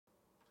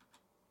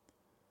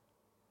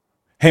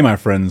Hey, my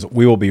friends,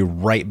 we will be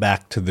right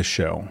back to the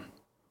show.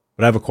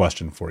 But I have a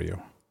question for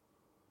you.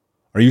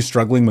 Are you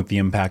struggling with the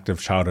impact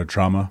of childhood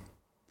trauma?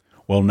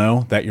 Well,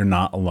 know that you're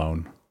not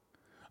alone.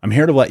 I'm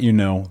here to let you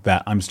know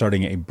that I'm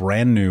starting a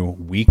brand new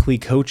weekly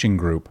coaching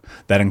group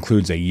that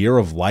includes a year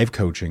of life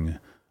coaching,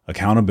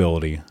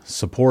 accountability,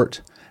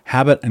 support,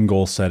 habit and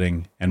goal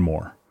setting, and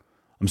more.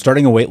 I'm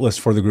starting a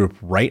waitlist for the group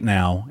right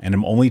now, and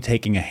I'm only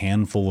taking a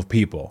handful of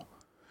people.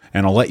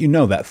 And I'll let you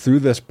know that through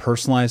this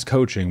personalized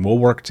coaching, we'll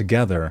work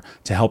together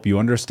to help you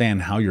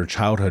understand how your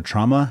childhood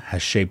trauma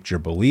has shaped your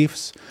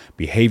beliefs,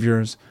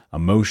 behaviors,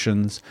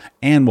 emotions,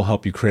 and will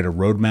help you create a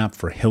roadmap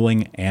for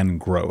healing and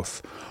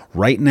growth.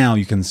 Right now,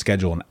 you can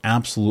schedule an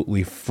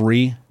absolutely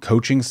free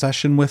coaching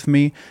session with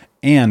me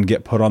and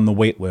get put on the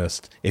wait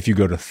list if you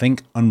go to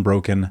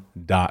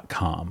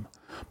thinkunbroken.com.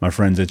 My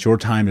friends, it's your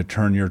time to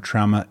turn your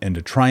trauma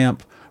into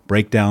triumph,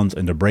 breakdowns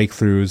into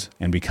breakthroughs,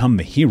 and become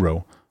the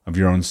hero of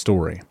your own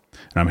story.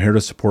 And I'm here to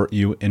support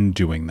you in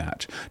doing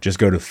that. Just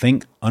go to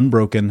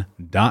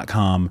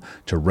thinkunbroken.com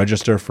to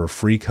register for a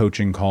free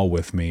coaching call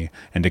with me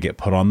and to get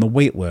put on the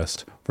wait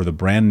list for the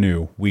brand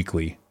new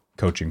weekly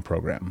coaching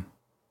program.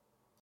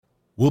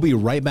 We'll be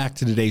right back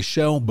to today's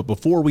show, but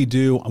before we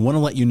do, I want to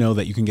let you know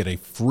that you can get a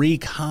free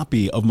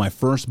copy of my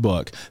first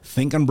book,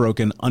 Think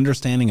Unbroken,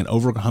 Understanding and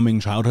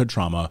Overcoming Childhood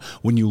Trauma,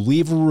 when you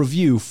leave a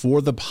review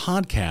for the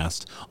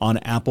podcast on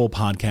Apple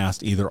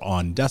Podcast, either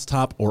on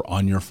desktop or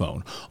on your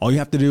phone. All you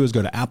have to do is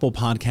go to Apple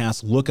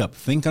Podcasts, look up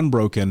Think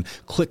Unbroken,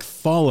 click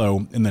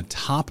follow in the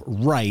top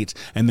right,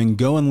 and then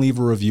go and leave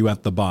a review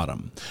at the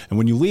bottom. And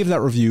when you leave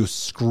that review,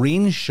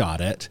 screenshot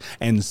it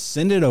and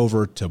send it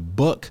over to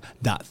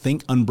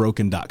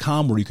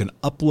book.thinkunbroken.com, where you can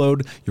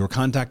upload your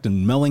contact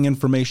and mailing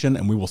information,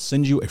 and we will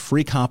send you a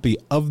free copy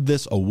of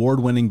this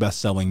award-winning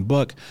best-selling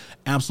book,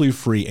 absolutely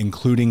free,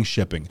 including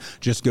shipping.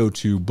 Just go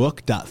to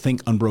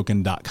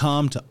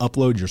book.thinkunbroken.com to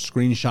upload your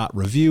screenshot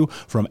review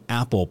from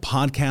Apple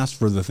Podcasts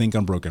for the Think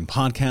Unbroken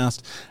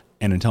podcast.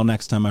 And until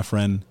next time, my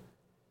friend,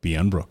 be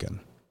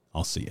unbroken.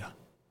 I'll see you.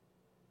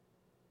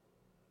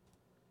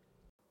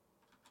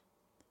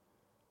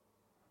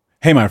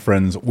 Hey, my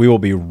friends, we will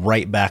be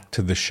right back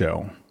to the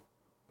show.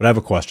 But I have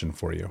a question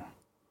for you.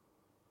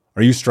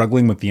 Are you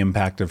struggling with the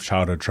impact of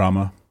childhood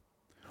trauma?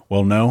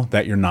 Well, know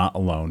that you're not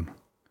alone.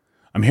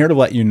 I'm here to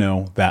let you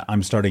know that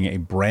I'm starting a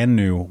brand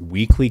new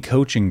weekly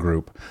coaching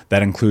group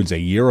that includes a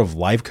year of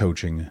life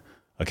coaching,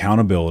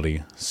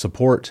 accountability,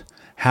 support,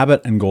 habit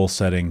and goal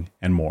setting,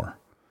 and more.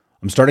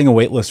 I'm starting a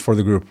waitlist for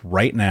the group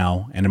right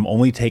now, and I'm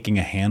only taking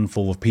a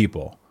handful of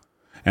people.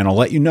 And I'll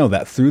let you know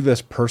that through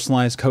this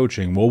personalized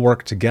coaching, we'll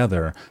work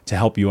together to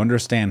help you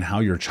understand how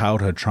your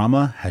childhood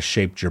trauma has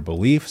shaped your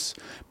beliefs,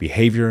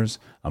 behaviors,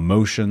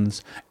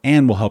 emotions,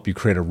 and will help you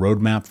create a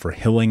roadmap for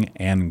healing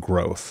and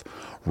growth.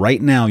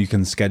 Right now, you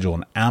can schedule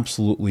an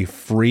absolutely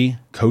free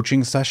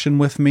coaching session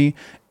with me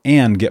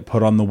and get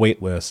put on the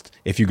wait list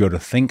if you go to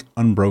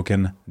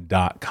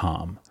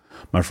thinkunbroken.com.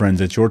 My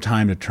friends, it's your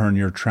time to turn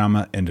your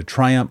trauma into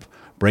triumph,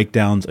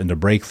 breakdowns into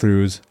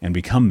breakthroughs, and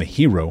become the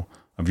hero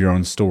of your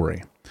own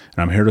story.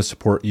 And I'm here to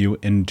support you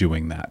in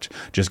doing that.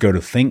 Just go to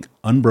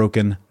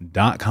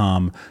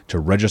thinkunbroken.com to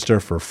register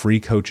for a free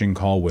coaching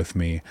call with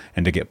me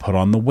and to get put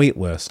on the wait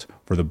list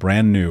for the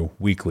brand new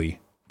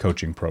weekly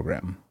coaching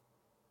program.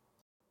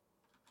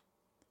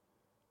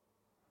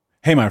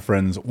 Hey, my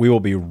friends, we will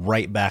be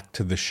right back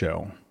to the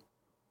show.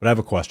 But I have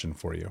a question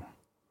for you.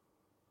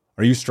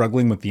 Are you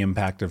struggling with the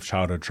impact of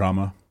childhood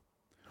trauma?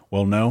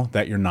 Well, know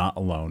that you're not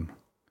alone.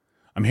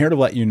 I'm here to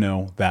let you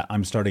know that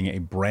I'm starting a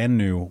brand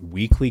new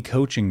weekly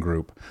coaching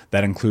group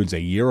that includes a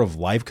year of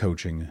life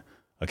coaching,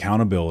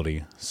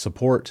 accountability,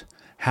 support,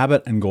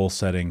 habit and goal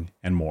setting,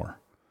 and more.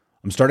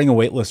 I'm starting a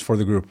waitlist for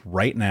the group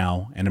right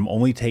now, and I'm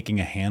only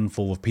taking a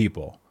handful of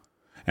people.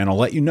 And I'll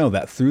let you know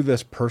that through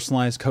this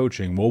personalized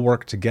coaching, we'll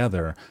work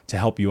together to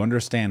help you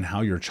understand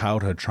how your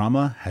childhood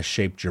trauma has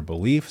shaped your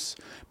beliefs,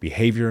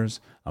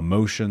 behaviors,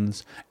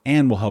 emotions,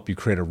 and will help you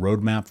create a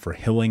roadmap for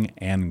healing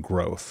and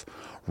growth.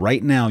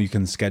 Right now, you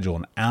can schedule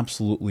an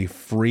absolutely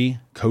free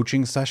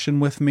coaching session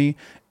with me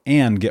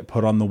and get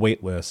put on the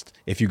wait list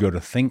if you go to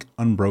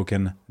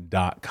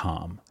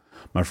thinkunbroken.com.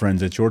 My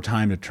friends, it's your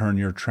time to turn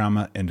your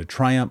trauma into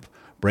triumph,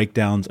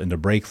 breakdowns into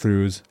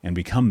breakthroughs, and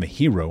become the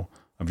hero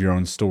of your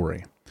own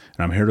story.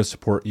 And I'm here to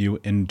support you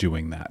in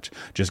doing that.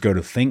 Just go to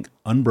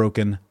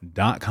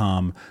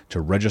thinkunbroken.com to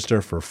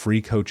register for a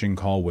free coaching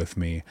call with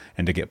me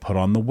and to get put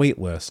on the wait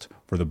list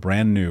for the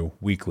brand new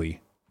weekly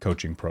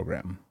coaching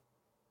program.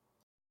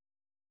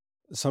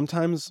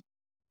 Sometimes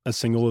a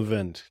single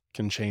event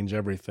can change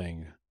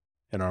everything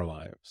in our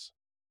lives.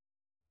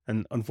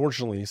 And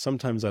unfortunately,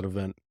 sometimes that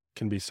event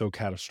can be so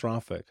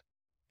catastrophic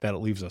that it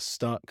leaves us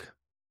stuck,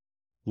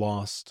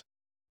 lost,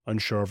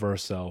 unsure of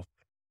ourselves,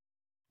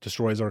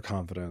 destroys our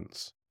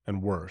confidence,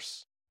 and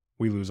worse,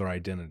 we lose our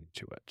identity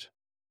to it.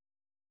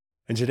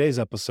 In today's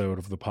episode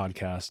of the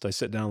podcast, I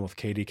sit down with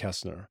Katie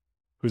Koestner,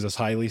 who's a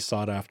highly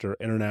sought-after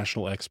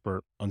international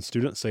expert on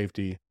student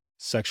safety,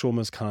 sexual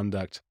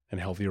misconduct, and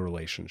healthy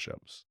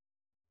relationships.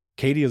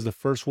 Katie is the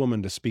first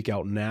woman to speak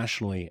out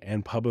nationally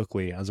and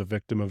publicly as a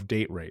victim of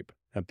date rape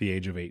at the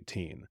age of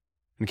 18.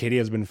 And Katie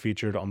has been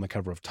featured on the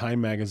cover of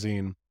Time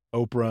magazine,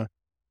 Oprah,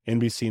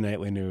 NBC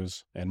Nightly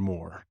News, and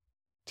more.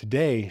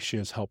 Today, she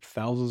has helped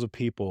thousands of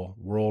people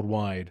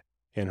worldwide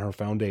in her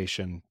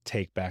foundation,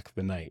 Take Back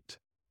the Night,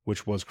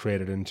 which was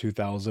created in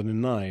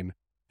 2009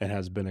 and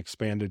has been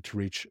expanded to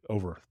reach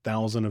over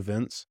 1,000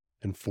 events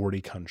in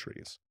 40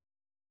 countries.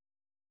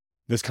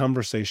 This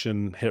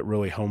conversation hit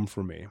really home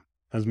for me.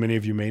 As many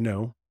of you may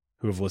know,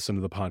 who have listened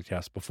to the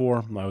podcast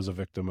before, I was a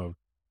victim of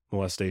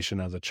molestation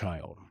as a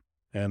child.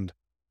 And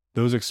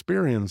those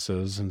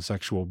experiences and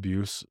sexual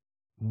abuse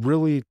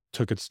really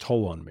took its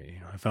toll on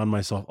me. I found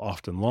myself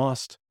often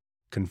lost,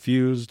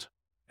 confused,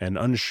 and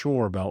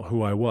unsure about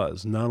who I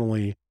was, not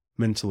only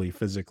mentally,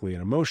 physically,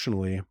 and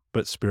emotionally,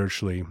 but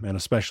spiritually and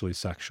especially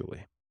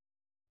sexually.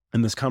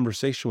 In this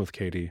conversation with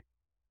Katie,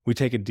 we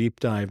take a deep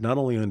dive not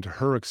only into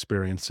her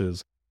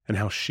experiences and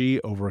how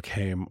she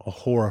overcame a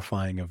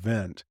horrifying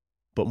event,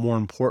 but more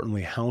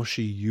importantly, how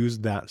she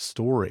used that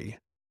story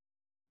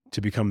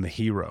to become the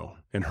hero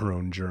in her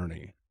own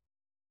journey.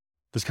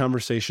 This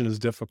conversation is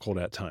difficult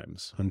at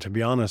times, and to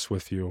be honest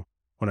with you,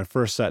 when I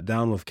first sat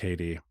down with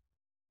Katie,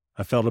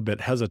 I felt a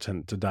bit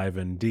hesitant to dive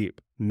in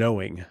deep,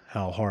 knowing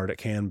how hard it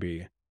can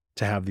be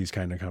to have these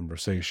kind of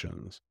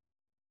conversations.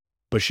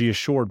 But she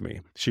assured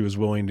me she was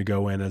willing to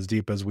go in as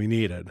deep as we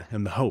needed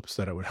in the hopes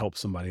that it would help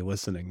somebody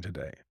listening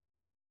today.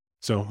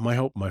 So my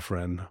hope, my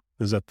friend,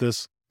 is that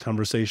this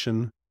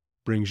conversation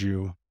brings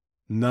you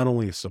not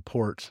only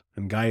support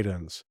and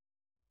guidance,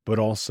 but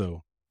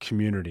also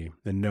community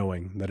and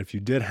knowing that if you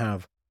did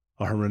have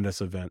a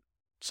horrendous event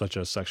such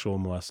as sexual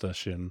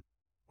molestation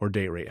or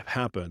date rape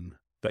happen,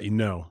 that you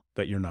know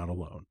that you're not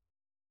alone.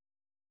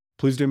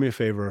 Please do me a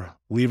favor,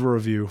 leave a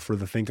review for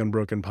the Think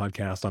Unbroken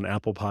podcast on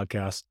Apple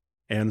Podcasts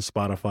and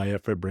Spotify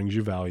if it brings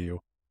you value.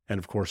 And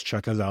of course,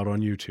 check us out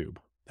on YouTube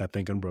at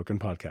Think Unbroken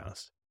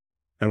Podcast.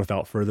 And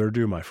without further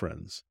ado, my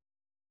friends,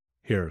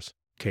 here's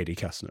Katie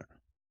Koestner.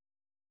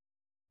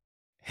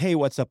 Hey,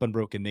 what's up,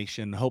 Unbroken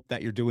Nation? Hope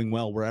that you're doing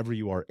well wherever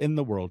you are in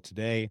the world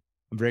today.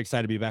 I'm very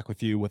excited to be back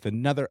with you with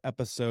another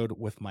episode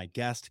with my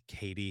guest,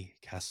 Katie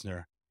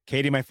Koestner.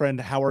 Katie, my friend,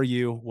 how are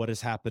you? What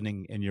is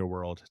happening in your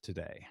world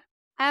today?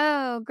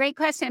 Oh, great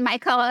question,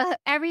 Michael.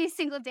 Every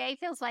single day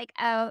feels like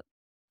a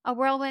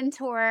whirlwind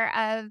tour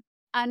of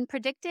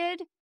unpredicted,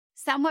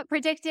 somewhat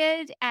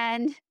predicted,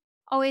 and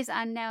always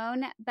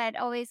unknown, but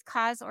always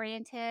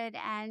cause-oriented,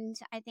 and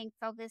I think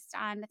focused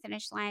on the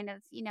finish line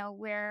of,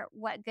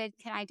 what good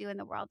can I do in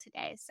the world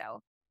today? So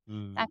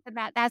Mm,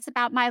 that's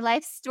about my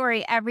life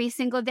story every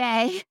single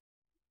day.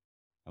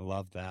 I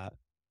love that.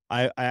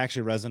 I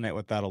actually resonate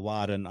with that a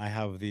lot. And I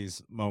have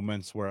these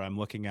moments where I'm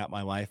looking at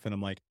my life and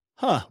I'm like,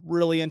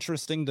 really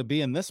interesting to be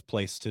in this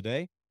place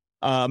today.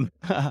 Um,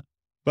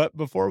 but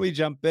before we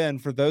jump in,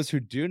 for those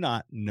who do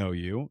not know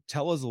you,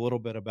 tell us a little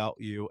bit about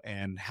you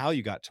and how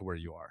you got to where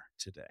you are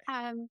today.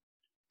 Um,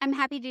 I'm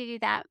happy to do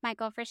that,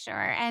 Michael, for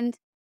sure. And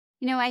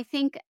I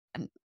think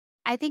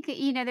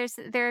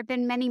there have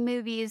been many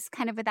movies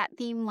kind of with that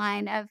theme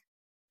line of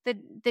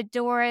the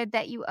door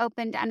that you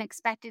opened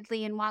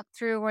unexpectedly and walked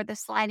through, or the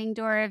sliding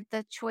door of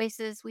the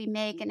choices we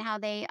make and how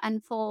they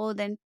unfold,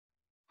 and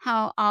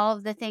how all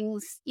of the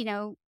things,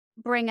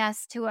 bring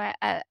us to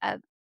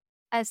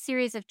a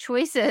series of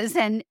choices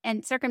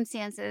and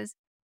circumstances.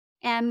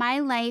 And my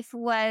life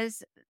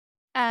was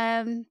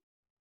um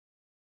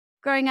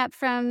growing up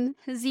from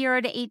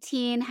 0 to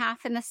 18,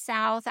 half in the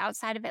South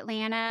outside of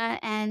Atlanta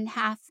and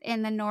half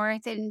in the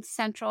North in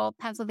central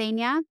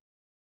Pennsylvania,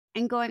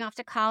 and going off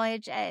to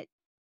college at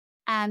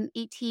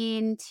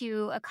 18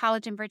 to a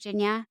college in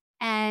Virginia,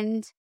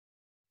 and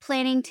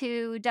planning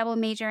to double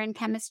major in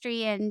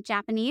chemistry and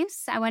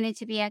Japanese. I wanted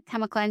to be a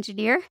chemical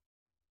engineer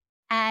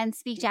and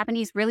speak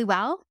Japanese really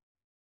well.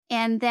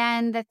 And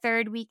then the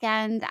third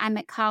weekend I'm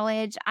at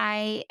college,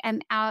 I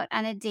am out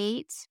on a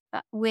date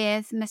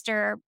with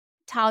Mr.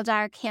 Tall,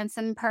 dark,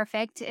 handsome,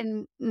 perfect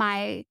in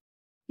my,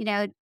 you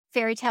know,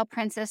 fairy tale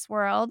princess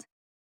world.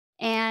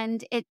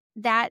 And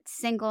that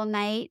single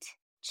night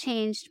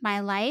changed my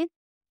life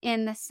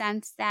in the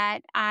sense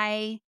that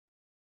I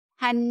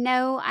had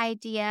no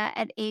idea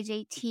at age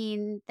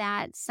 18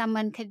 that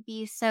someone could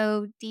be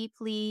so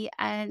deeply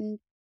and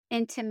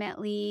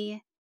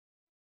intimately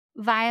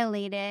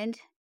violated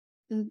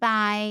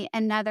by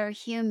another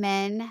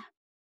human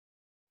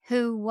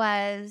who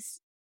was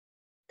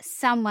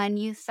someone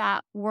you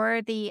thought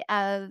worthy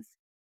of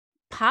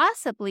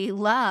possibly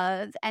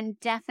love and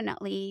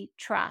definitely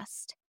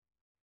trust.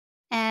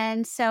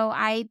 And so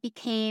I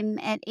became,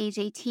 at age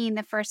 18,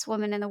 the first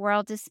woman in the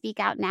world to speak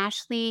out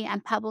nationally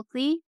and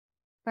publicly,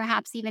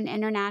 perhaps even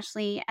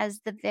internationally,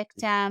 as the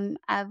victim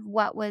of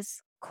what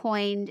was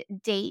coined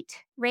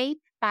date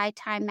rape by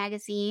Time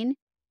magazine.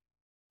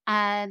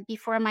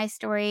 Before my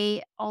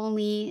story,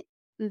 only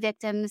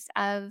victims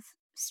of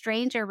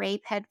stranger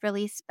rape had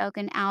really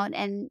spoken out,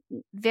 and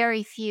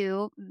very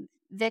few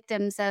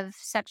victims of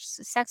such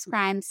sex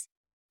crimes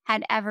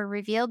had ever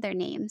revealed their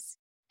names,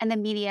 and the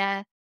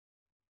media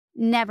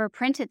never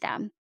printed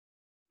them.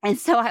 And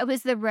so I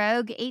was the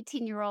rogue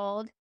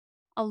 18-year-old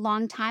a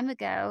long time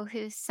ago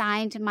who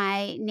signed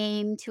my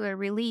name to a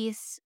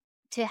release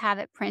to have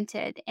it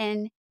printed.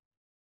 And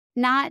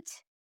not,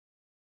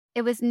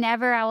 it was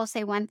never, I will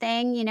say one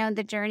thing,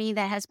 the journey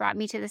that has brought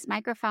me to this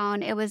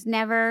microphone, it was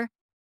never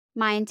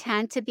my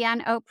intent to be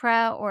on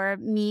Oprah or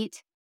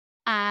meet,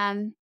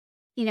 um,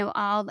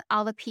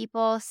 all the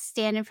people,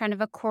 stand in front of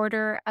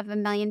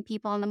 250,000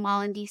 people in the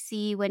mall in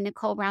DC when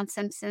Nicole Brown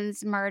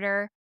Simpson's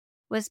murder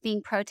was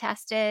being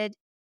protested,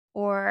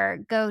 or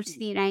go to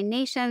the United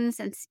Nations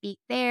and speak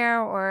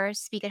there, or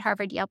speak at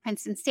Harvard, Yale,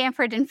 Princeton,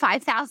 Stanford in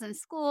 5,000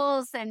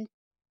 schools, and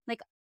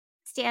like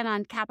stand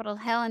on Capitol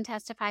Hill and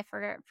testify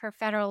for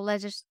federal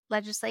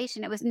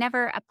legislation. It was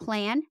never a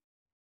plan,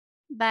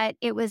 but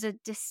it was a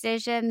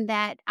decision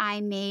that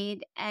I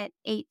made at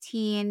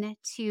 18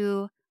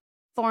 to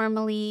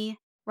formally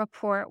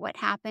report what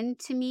happened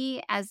to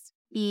me as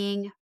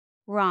being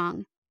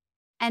wrong.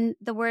 And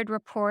the word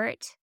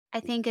report, I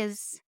think,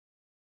 is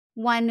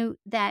one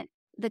that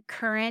the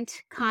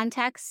current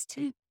context,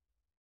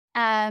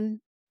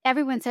 um,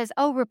 everyone says,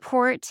 oh,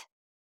 report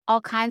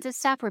all kinds of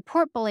stuff,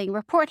 report bullying,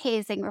 report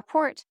hazing,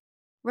 report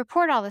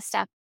all this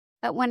stuff.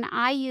 But when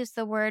I use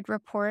the word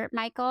report,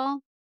 Michael,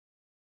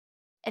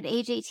 at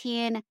age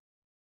 18,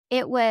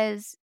 it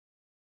was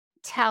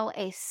tell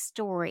a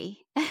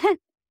story,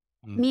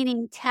 Mm.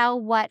 meaning tell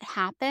what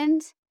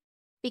happened,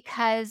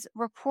 because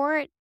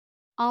report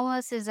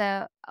almost is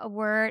a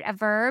word, a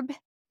verb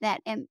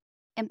that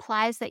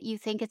implies that you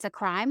think it's a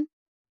crime.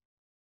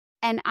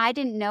 And I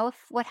didn't know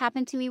if what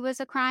happened to me was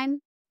a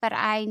crime, but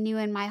I knew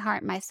in my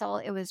heart, my soul,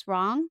 it was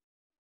wrong.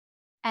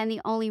 And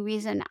the only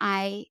reason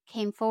I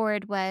came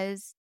forward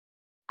was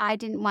I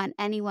didn't want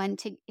anyone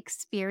to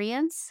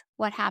experience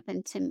what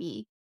happened to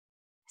me.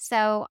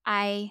 So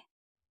I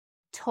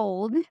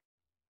told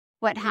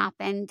what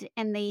happened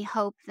in the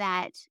hope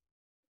that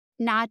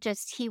not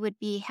just he would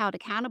be held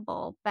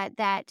accountable, but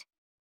that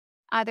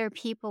other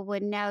people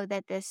would know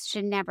that this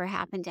should never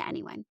happen to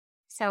anyone.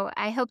 So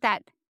I hope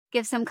that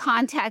gives some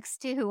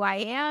context to who I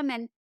am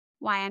and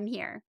why I'm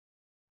here.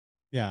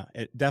 Yeah,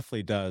 it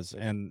definitely does.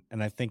 And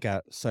I think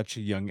at such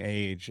a young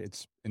age,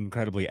 it's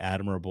incredibly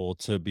admirable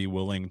to be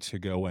willing to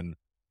go and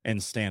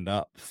stand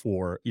up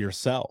for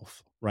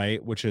yourself,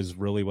 right? Which is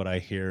really what I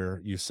hear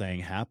you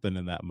saying happened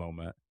in that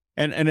moment.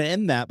 And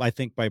in that, I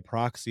think by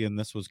proxy, and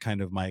this was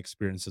kind of my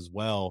experience as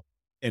well,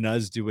 in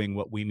us doing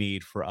what we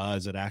need for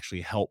us, it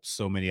actually helps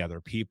so many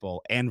other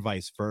people and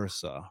vice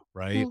versa,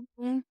 right?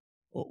 Mhm.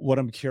 What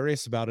I'm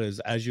curious about is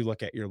as you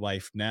look at your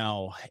life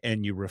now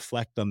and you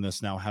reflect on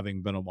this now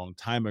having been a long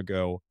time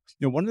ago,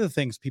 one of the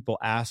things people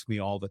ask me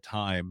all the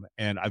time,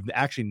 and I've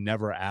actually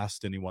never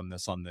asked anyone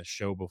this on this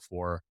show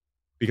before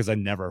because I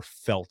never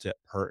felt it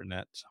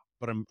pertinent,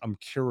 but I'm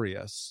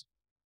curious.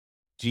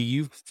 Do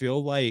you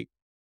feel like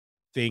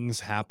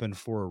things happen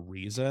for a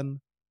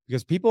reason?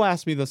 Because people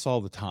ask me this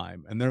all the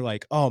time and they're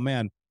like, "Oh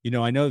man,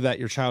 I know that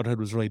your childhood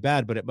was really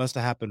bad, but it must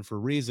have happened for a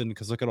reason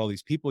because look at all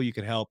these people you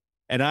could help."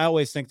 And I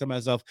always think to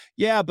myself,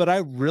 "Yeah, but I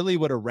really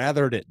would have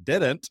rathered it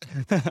didn't."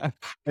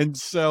 And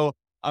so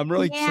I'm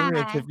really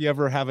curious Yeah. if you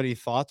ever have any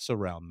thoughts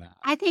around that.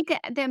 I think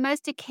the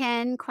most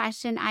akin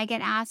question I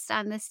get asked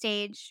on the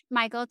stage,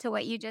 Michael, to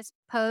what you just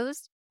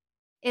posed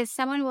is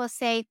someone will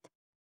say,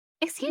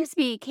 "Excuse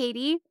me,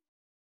 Katie,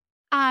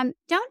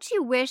 don't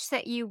you wish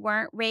that you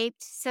weren't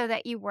raped so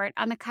that you weren't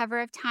on the cover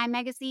of Time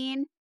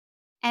magazine?"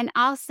 And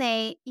I'll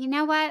say, "You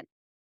know what?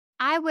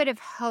 I would have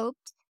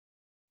hoped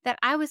that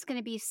I was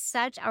gonna be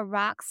such a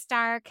rock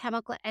star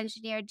chemical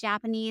engineer,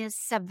 Japanese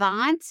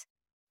savant,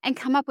 and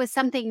come up with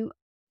something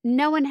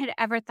no one had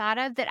ever thought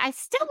of, that I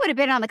still would have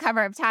been on the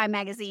cover of Time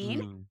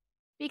magazine, Mm,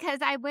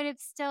 because I would have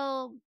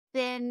still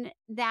been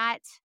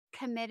that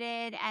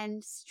committed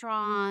and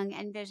strong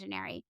and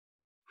visionary."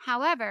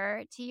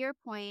 However, to your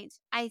point,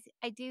 I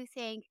do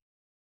think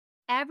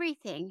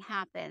everything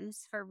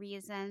happens for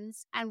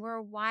reasons, and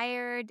we're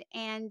wired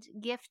and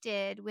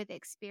gifted with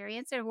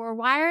experience, and we're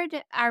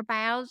wired, our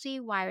biology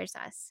wires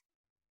us.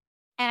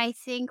 And I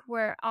think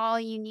we're all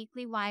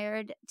uniquely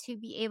wired to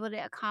be able to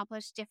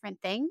accomplish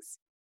different things.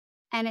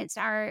 And it's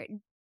our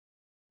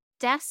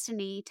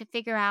destiny to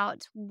figure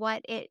out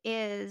what it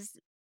is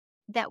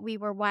that we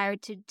were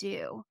wired to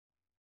do.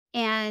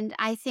 And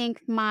I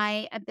think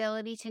my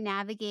ability to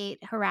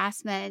navigate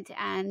harassment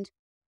and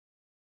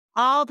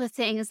all the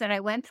things that I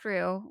went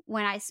through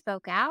when I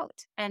spoke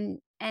out,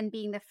 and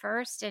being the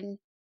first, and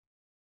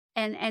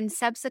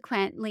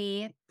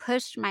subsequently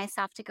pushed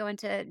myself to go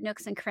into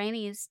nooks and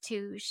crannies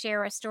to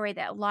share a story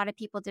that a lot of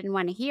people didn't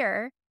want to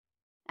hear,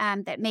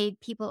 that made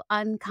people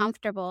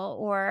uncomfortable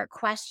or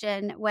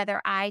question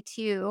whether I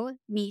too,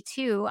 me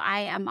too,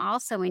 I am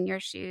also in your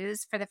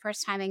shoes, for the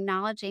first time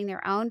acknowledging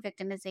their own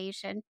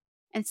victimization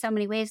in so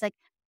many ways. Like,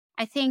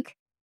 I think,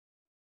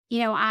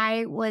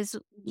 I was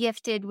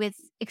gifted with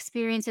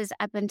experiences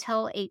up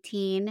until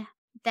 18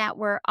 that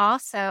were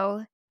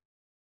also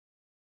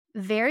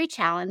very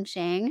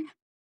challenging,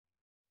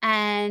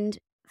 and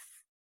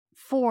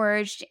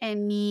forged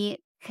in me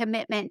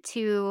commitment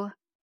to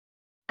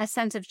a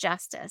sense of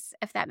justice,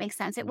 if that makes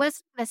sense. It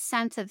was a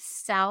sense of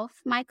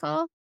self,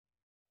 Michael.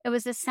 It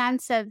was a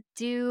sense of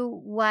do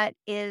what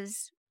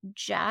is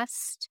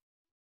just,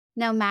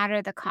 no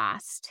matter the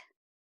cost.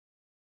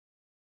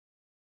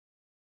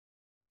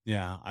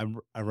 Yeah,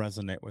 I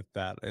resonate with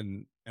that,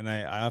 and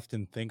I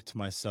often think to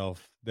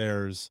myself,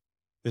 there's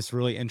this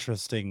really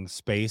interesting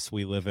space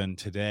we live in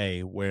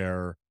today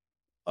where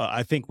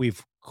I think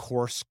we've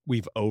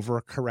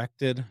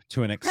overcorrected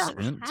to an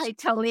extent, I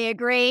totally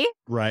agree.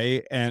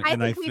 right? I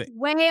And I think we've think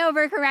way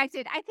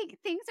overcorrected. I think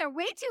things are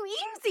way too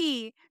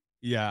easy.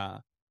 yeah,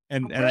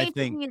 and I Way too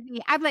think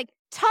easy. I'm like,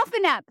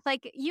 toughen up.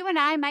 Like you and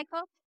I,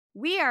 Michael,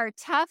 we are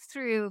tough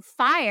through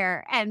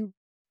fire and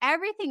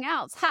everything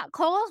else. Hot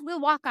coals, we'll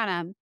walk on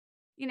them.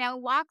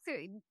 Walk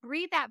through,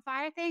 breathe that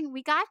fire thing.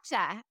 We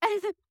gotcha.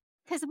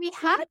 Because we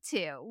had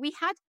to.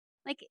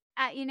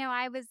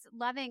 I was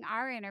loving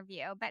our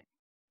interview, but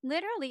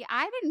literally,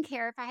 I didn't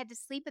care if I had to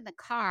sleep in the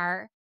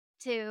car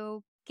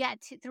to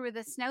through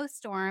the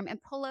snowstorm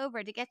and pull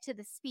over to get to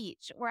the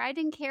speech, or I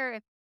didn't care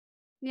if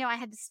I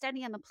had to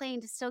study on the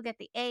plane to still get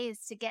the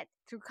A's to get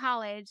through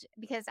college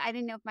because I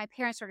didn't know if my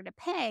parents were going to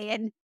pay.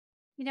 And,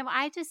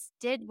 I just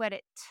did what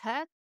it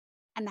took.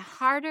 And the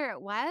harder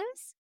it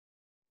was,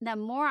 the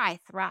more I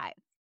thrived.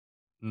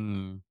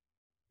 mm,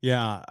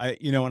 yeah,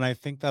 and I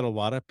think that a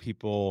lot of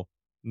people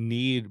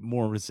need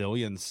more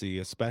resiliency,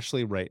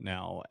 especially right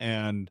now.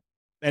 And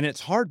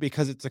it's hard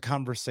because it's a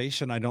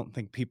conversation I don't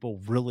think people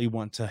really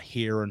want to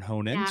hear and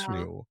hone No,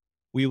 into.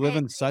 We I live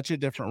in agree. such a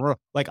different world.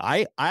 Like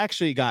I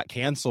actually got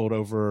canceled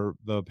over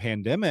the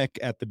pandemic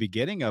at the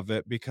beginning of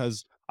it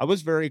because I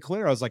was very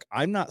clear. I was like,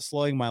 I'm not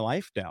slowing my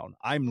life down.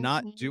 I'm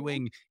not Mhm.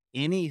 doing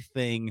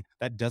anything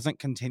that doesn't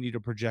continue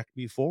to project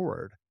me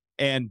forward.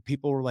 And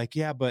people were like,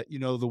 "Yeah, but,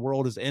 the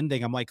world is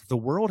ending." I'm like, "The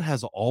world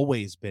has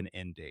always been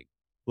ending."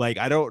 Like,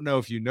 I don't know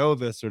if you know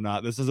this or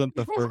not. This isn't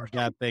the first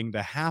bad thing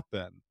to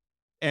happen.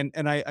 And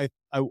I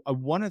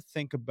wanna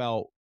think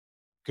about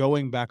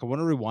going back. I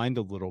wanna rewind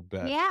a little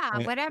bit. Yeah,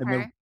 And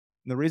whatever.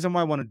 the reason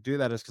why I wanna do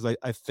that is because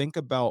I think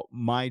about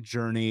my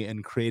journey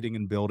in creating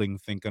and building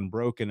Think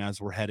Unbroken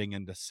as we're heading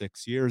into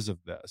 6 years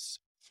of this.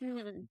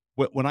 Mhm.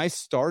 When I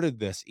started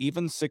this,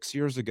 even 6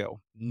 years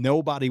ago,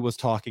 nobody was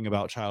talking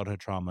about childhood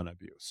trauma and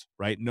abuse,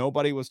 right?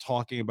 Nobody was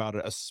talking about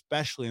it,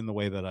 especially in the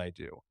way that I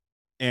do.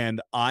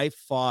 And I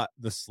fought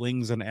the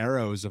slings and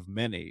arrows of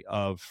many,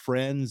 of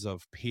friends,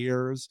 of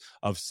peers,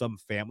 of some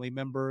family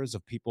members,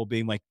 of people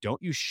being like,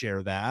 "Don't you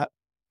share that?"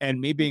 And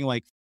me being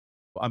like,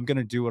 I'm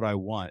gonna do what I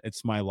want.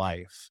 It's my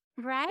life.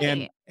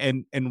 And Right.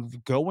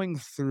 and going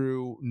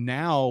through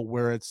now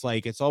where it's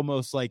like it's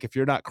almost like if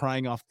you're not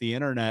crying off the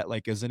internet,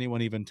 like, is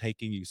anyone even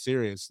taking you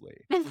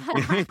seriously?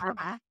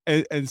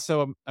 And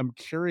so I'm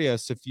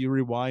curious if you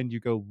rewind, you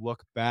go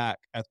look back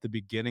at the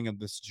beginning of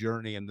this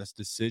journey and this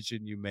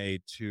decision you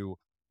made to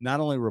not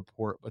only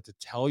report, but to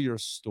tell your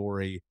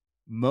story.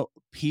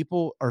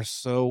 People are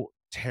so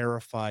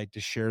terrified to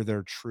share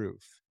their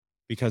truth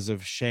because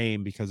of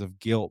shame, because of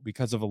guilt,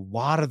 because of a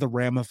lot of the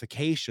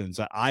ramifications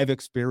that I've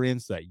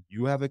experienced, that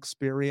you have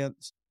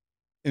experienced.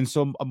 And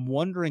so I'm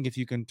wondering if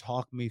you can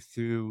talk me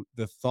through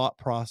the thought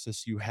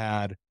process you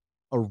had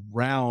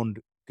around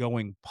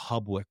going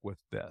public with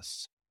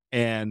this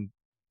and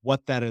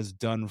what that has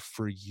done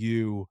for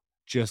you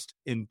just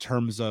in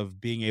terms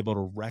of being able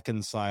to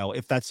reconcile,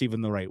 if that's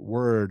even the right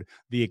word,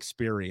 the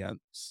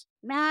experience.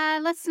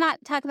 Let's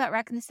not talk about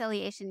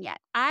reconciliation yet.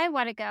 I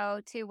want to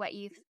go to what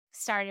you've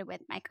started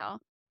with, Michael.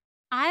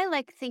 I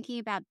like thinking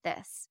about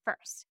this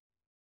first.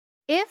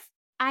 If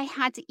I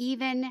had to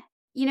even,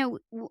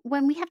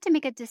 when we have to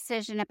make a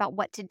decision about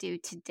what to do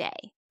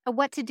today, or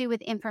what to do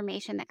with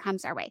information that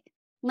comes our way,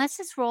 let's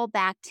just roll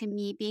back to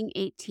me being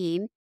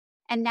 18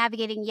 and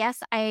navigating.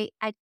 Yes, I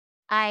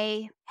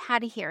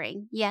had a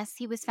hearing. Yes,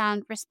 he was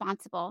found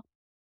responsible.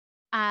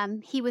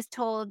 He was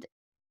told,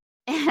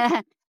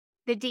 the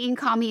dean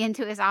called me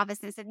into his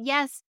office and said,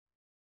 yes,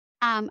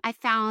 I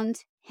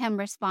found him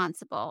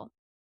responsible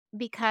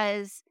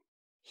because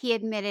he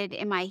admitted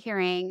in my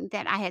hearing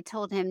that I had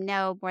told him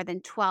no more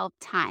than 12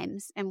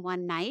 times in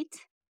one night,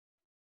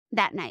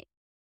 that night.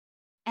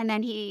 And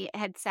then he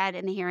had said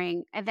in the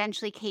hearing,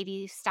 eventually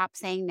Katie stopped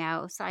saying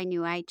no. So I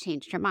knew I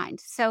changed her mind.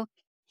 So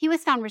he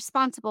was found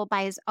responsible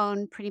by his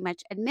own pretty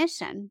much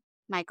admission,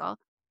 Michael.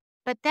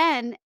 But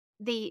then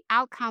the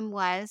outcome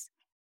was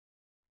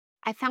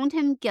I found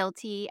him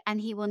guilty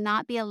and he will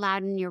not be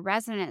allowed in your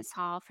residence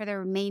hall for the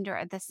remainder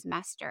of the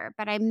semester.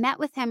 But I met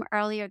with him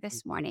earlier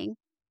this morning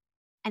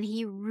and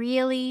he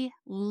really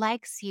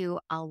likes you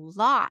a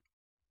lot.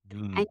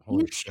 And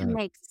you Holy should shit.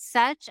 make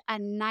such a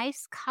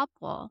nice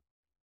couple.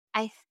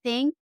 I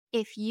think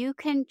if you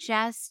can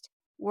just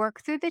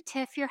work through the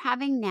tiff you're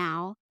having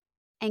now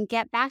and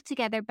get back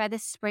together by the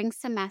spring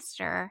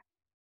semester,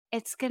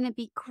 it's going to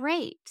be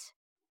great.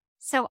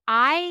 So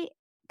I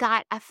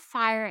got a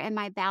fire in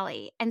my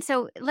belly. And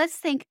so let's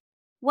think,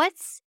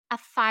 what's a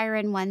fire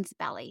in one's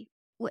belly?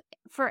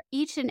 For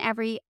each and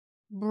every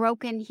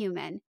broken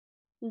human,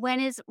 when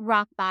is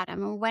rock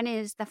bottom or when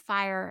is the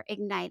fire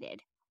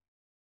ignited?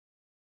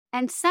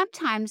 And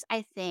sometimes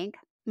I think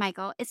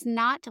Michael, it's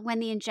not when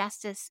the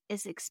injustice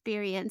is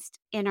experienced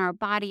in our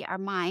body, our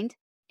mind,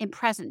 in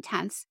present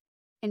tense,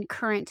 in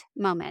current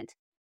moment.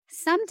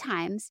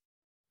 Sometimes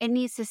it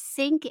needs to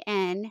sink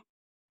in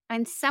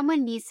and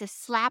someone needs to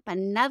slap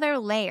another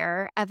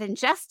layer of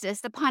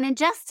injustice upon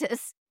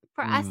injustice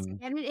for us to Mm.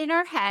 get it in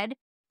our head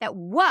that,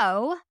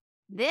 whoa,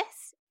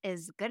 this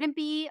is going to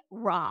be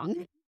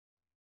wrong.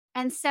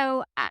 And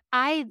so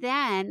I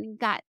then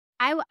got,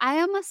 I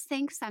almost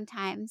think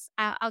sometimes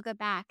I'll go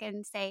back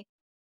and say,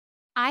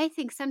 I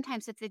think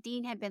sometimes if the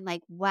dean had been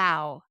like,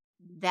 wow,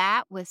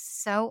 that was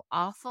so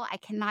awful. I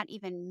cannot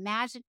even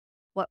imagine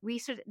what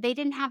research, they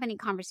didn't have any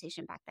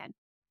conversation back then.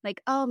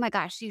 Like, oh my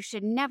gosh, you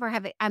should never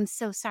have it. I'm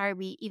so sorry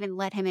we even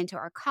let him into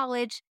our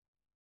college.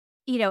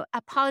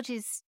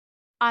 Apologies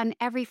on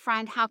every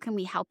front. How can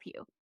we help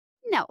you?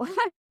 No.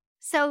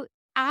 So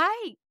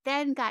I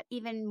then got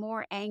even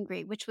more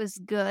angry, which was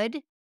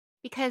good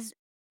because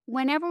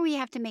whenever we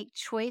have to make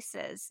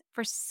choices,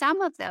 for some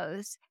of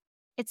those,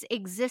 it's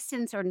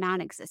existence or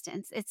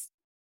non-existence.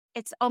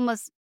 It's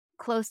almost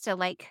close to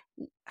like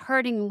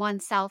hurting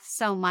oneself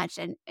so much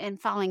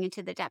and falling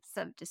into the depths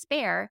of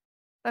despair.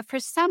 But for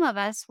some of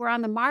us, we're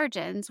on the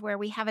margins where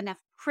we have enough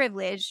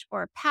privilege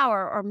or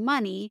power or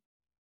money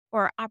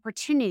or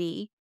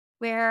opportunity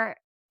where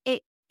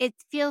it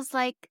feels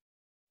like,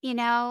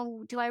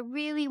 do I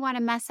really want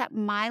to mess up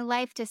my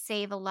life to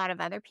save a lot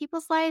of other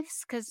people's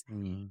lives? Because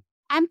Mm.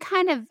 I'm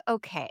kind of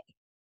okay.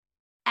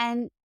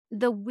 And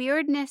the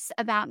weirdness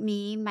about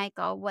me,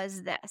 Michael,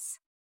 was this.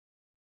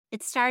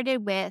 It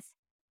started with,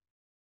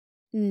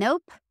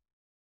 nope,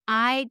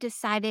 I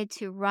decided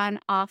to run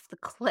off the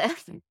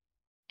cliff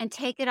and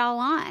take it all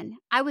on.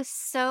 I was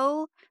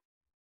so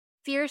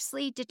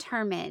fiercely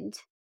determined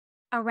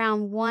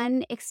around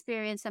one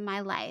experience in my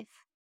life.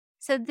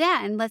 So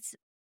then let's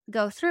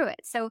go through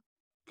it. So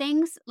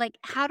things like,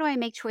 how do I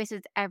make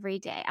choices every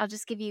day? I'll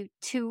just give you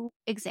 2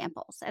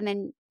 examples and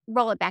then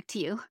roll it back to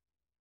you.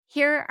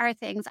 Here are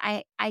things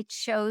I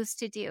chose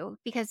to do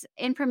because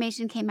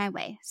information came my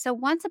way. So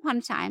once upon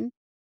a time,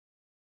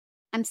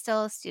 I'm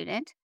still a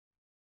student.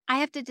 I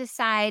have to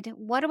decide,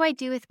 what do I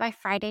do with my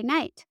Friday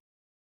night?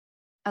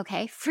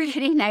 Okay,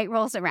 Friday night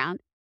rolls around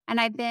and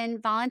I've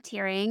been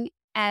volunteering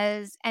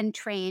as and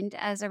trained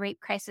as a rape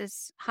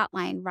crisis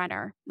hotline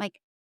runner. Like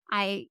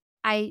I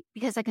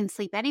because I can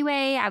sleep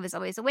anyway, I was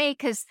always awake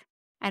because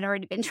I'd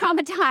already been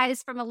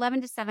traumatized. From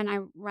 11 to 7, I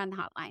run the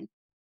hotline.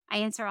 I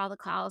answer all the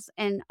calls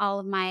in all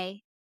of my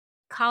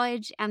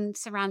college and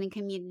surrounding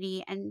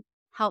community and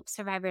help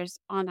survivors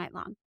all night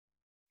long.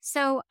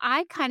 So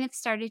I kind of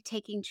started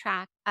keeping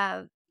track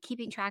of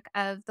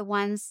the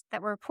ones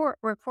that were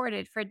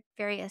reported for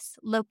various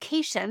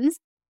locations,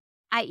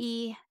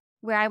 i.e.,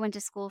 where I went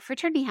to school,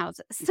 fraternity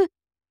houses.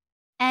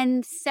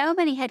 And so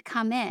many had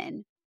come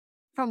in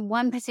from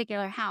one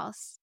particular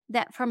house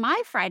that for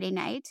my Friday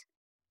night,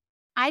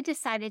 I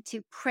decided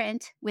to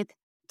print with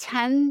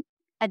 10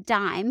 a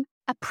dime,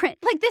 a print.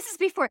 Like this is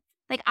before,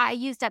 like I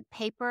used up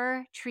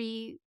paper,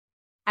 tree.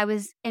 I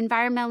was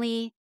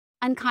environmentally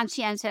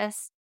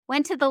unconscientious,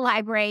 went to the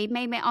library,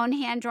 made my own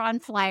hand-drawn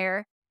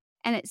flyer,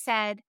 and it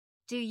said,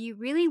 "Do you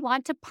really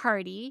want to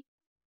party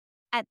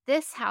at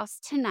this house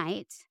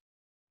tonight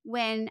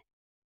when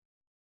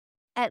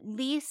at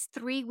least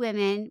 3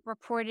 women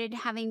reported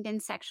having been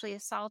sexually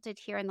assaulted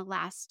here in the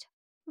last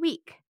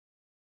week?"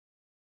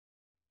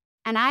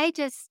 And I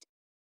just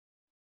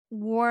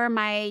wore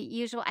my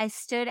usual, I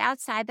stood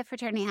outside the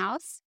fraternity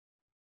house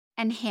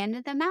and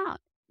handed them out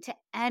to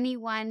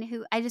anyone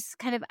who I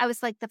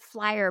was like the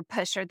flyer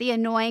pusher, the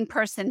annoying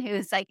person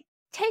who's like,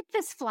 take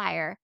this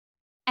flyer.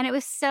 And it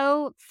was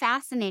so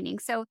fascinating.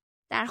 So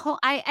that whole,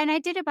 I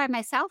did it by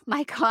myself,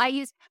 Michael.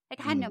 I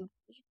had no Mm.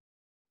 money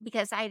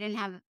because I didn't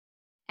have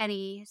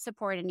any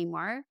support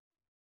anymore.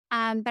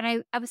 But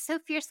I was so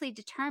fiercely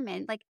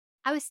determined. Like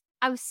I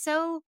was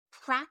so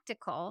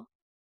practical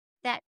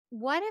that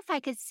what if I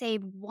could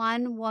save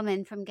one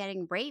woman from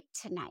getting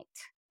raped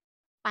tonight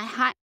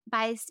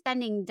by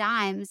spending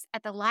dimes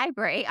at the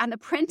library on the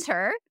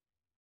printer?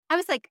 I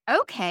was like,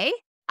 okay,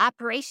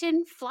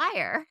 Operation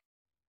Flyer.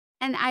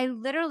 And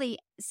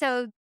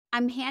so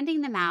I'm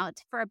handing them out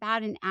for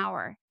about an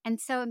hour. And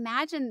so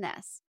imagine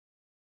this,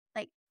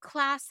 like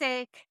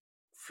classic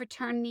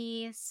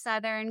fraternity,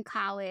 Southern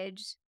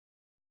college,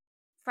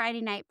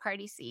 Friday night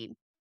party scene.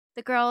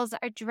 The girls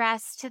are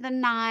dressed to the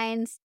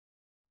nines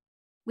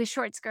with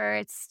short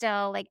skirts,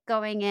 still like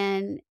going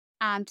in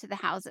to the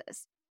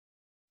houses.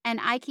 And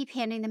I keep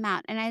handing them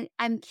out. And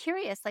I'm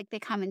curious, like they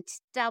come in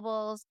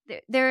doubles.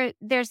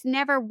 There's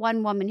never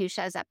one woman who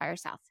shows up by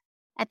herself.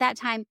 At that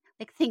time,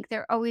 like think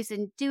they're always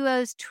in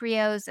duos,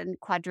 trios, and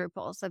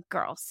quadruples of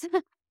girls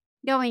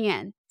going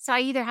in. So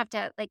I either have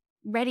to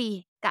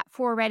got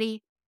 4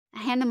 ready,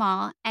 hand them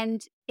all.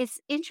 And it's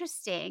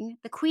interesting,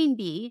 the queen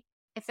bee,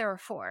 if there were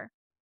 4,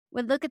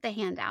 would look at the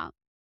handout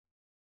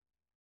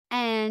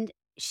and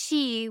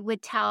she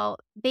would tell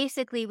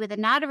basically with a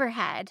nod of her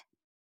head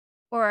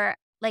or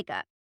like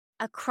a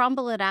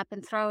crumble it up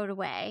and throw it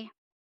away.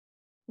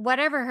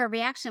 Whatever her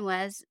reaction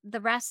was, the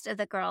rest of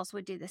the girls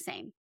would do the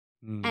same.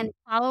 Mm. and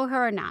follow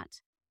her or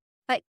not.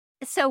 But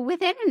so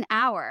within an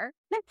hour,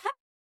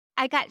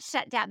 I got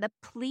shut down. The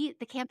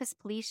campus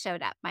police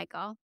showed up,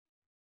 Michael,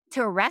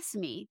 to arrest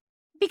me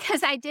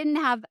because I didn't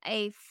have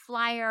a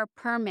flyer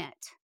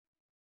permit.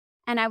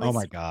 And I Oh was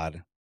my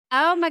God.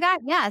 Oh my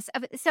god, yes.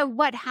 So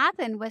what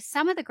happened was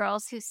some of the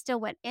girls who still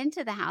went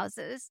into the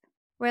houses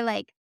were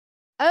like,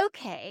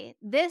 "Okay,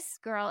 this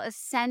girl is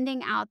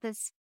sending out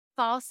this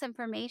false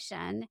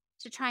information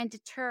to try and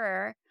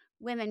deter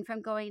women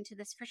from going to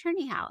this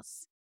fraternity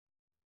house."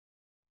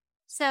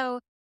 So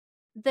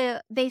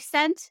they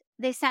sent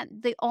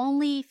the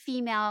only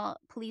female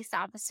police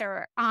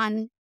officer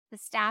on the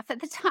staff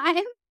at the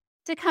time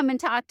to come and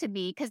talk to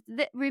me because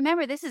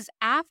remember, this is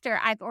after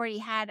I've already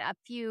had a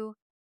few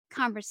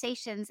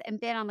conversations and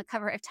been on the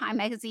cover of Time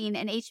magazine,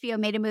 and HBO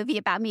made a movie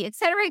about me, et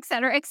cetera, et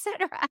cetera, et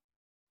cetera.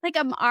 Like,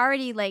 I'm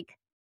already, like,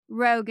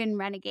 rogue and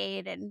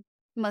renegade and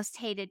most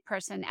hated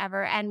person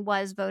ever, and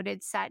was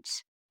voted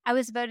such. I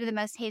was voted the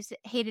most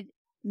hated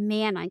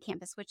man on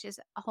campus, which is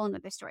a whole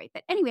 'nother story.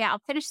 But anyway, I'll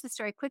finish the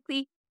story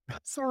quickly.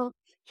 So,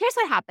 here's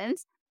what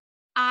happens.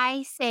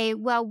 I say,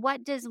 "Well,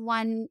 what does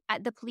one"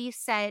 the police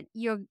said,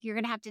 "You're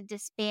gonna have to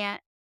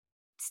disband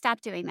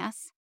stop doing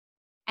this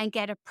and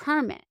get a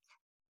permit."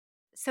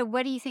 So,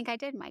 what do you think I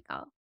did,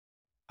 Michael?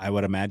 I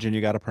would imagine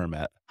you got a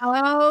permit.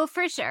 Oh,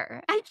 for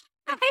sure. I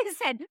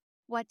said,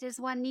 "What does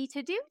one need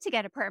to do to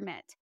get a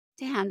permit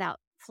to hand out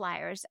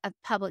flyers of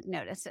public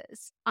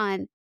notices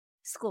on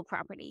school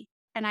property?"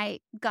 And I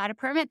got a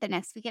permit the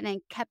next weekend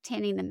and kept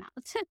handing them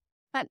out.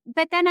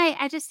 But then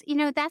I just,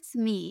 that's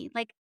me.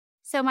 Like,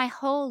 so my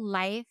whole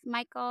life,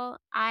 Michael,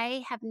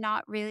 I have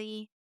not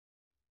really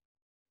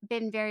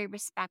been very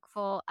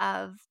respectful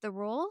of the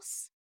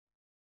rules,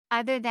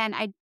 other than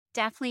I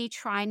definitely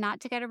try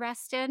not to get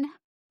arrested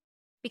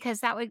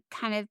because that would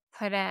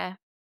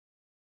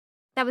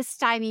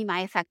stymie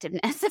my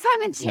effectiveness if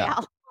I'm in Yeah.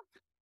 jail.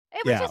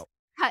 It would Yeah. just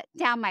cut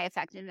down my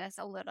effectiveness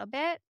a little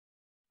bit.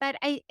 But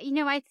I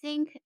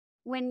think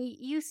when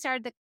you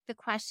started the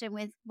question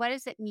with what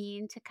does it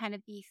mean to kind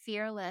of be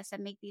fearless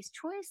and make these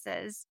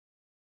choices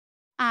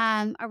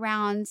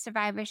around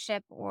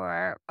survivorship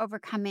or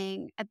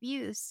overcoming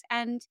abuse.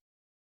 And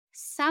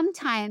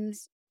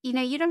sometimes, you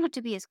don't have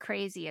to be as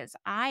crazy as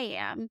I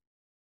am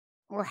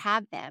or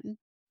have been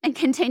and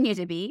continue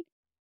to be.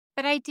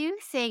 But I do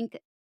think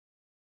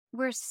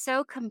we're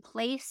so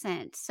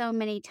complacent so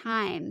many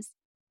times,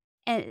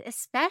 and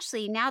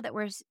especially now that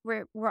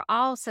we're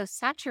all so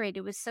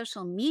saturated with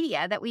social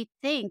media that we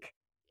think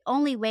the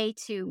only way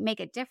to make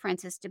a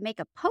difference is to make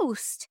a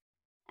post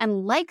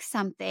and like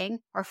something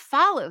or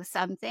follow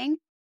something.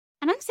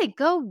 And I say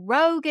go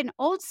rogue and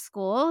old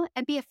school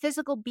and be a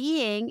physical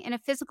being in a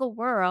physical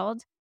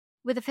world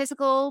with a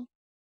physical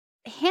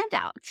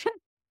handout.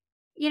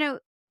 you know,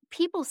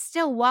 People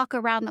still walk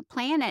around the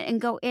planet and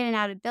go in and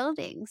out of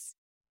buildings,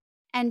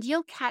 and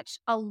you'll catch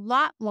a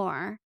lot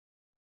more,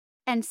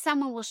 and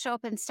someone will show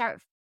up and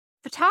start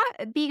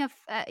being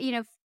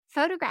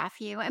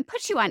photograph you and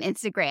put you on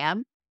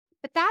Instagram.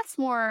 But that's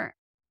more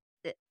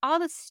all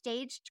the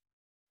staged.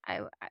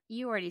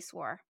 You already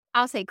swore.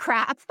 I'll say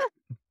crap.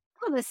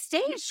 All the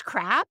staged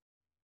crap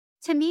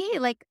to me,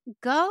 like,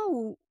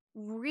 go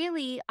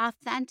really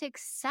authentic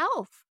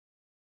self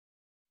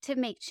to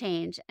make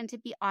change and to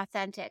be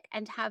authentic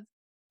and have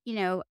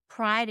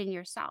pride in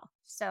yourself.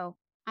 So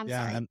I'm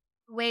Yeah. sorry, And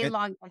way it,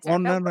 long well, answer,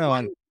 but no, no.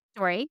 one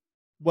story.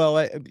 Well,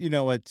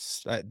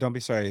 it's don't be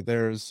sorry.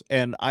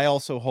 And I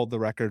also hold the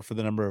record for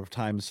the number of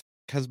times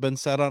has been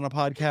said on a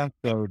podcast,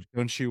 so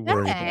don't you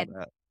worry about Good.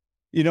 that.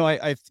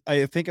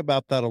 I think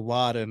about that a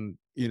lot, and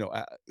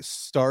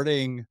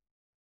starting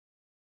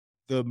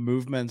the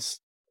movements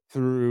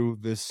through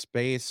this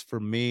space for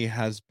me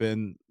has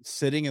been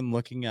sitting and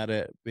looking at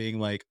it, being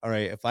like, all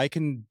right, if I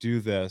can do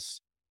this,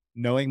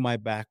 knowing my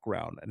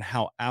background and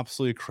how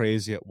absolutely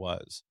crazy it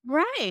was,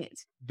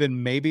 Right.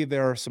 then maybe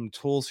there are some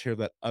tools here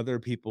that other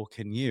people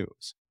can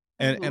use.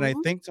 And I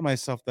Mhm. think to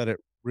myself that it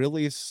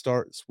really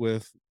starts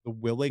with the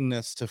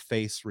willingness to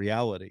face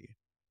reality.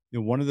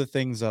 One of the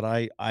things that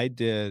I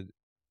did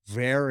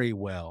very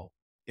well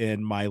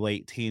in my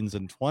late teens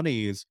and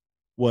 20s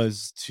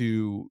was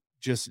to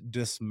just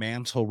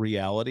dismantle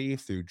reality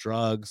through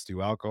drugs,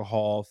 through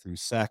alcohol, through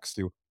sex,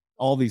 through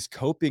all these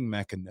coping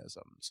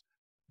mechanisms.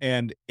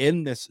 And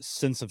in this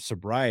sense of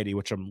sobriety,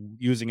 which I'm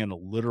using in a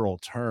literal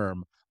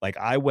term, like,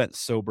 I went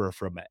sober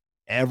from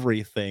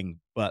everything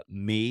but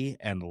me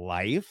and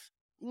life,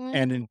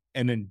 and Mm.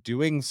 in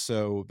doing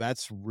so,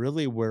 that's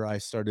really where I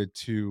started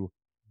to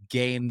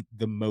gain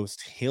the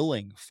most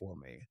healing for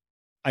me.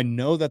 I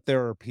know that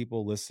there are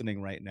people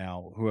listening right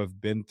now who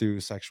have been through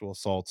sexual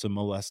assaults and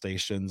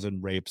molestations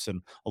and rapes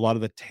and a lot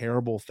of the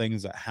terrible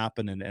things that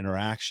happen in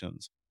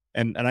interactions.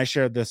 And I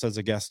shared this as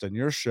a guest on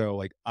your show,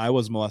 like, I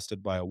was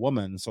molested by a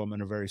woman, so I'm in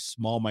a very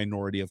small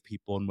minority of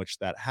people in which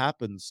that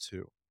happens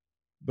to.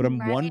 But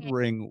I'm Right.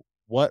 wondering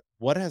what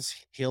has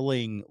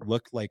healing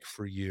looked like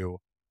for you?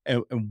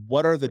 And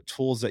what are the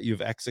tools that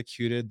you've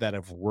executed that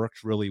have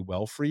worked really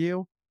well for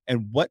you?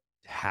 And what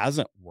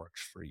hasn't worked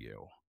for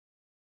you?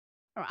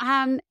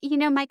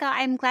 Michael,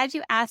 I'm glad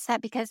you asked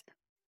that because,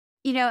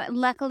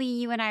 luckily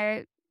you and I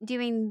are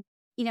doing,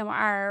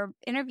 our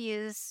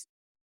interviews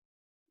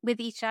with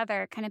each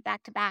other kind of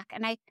back to back.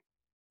 And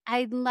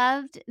I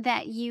loved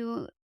that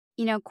you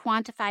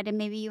quantified and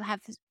maybe you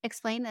have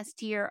explained this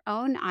to your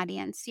own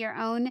audience, your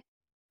own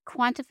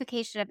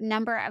quantification of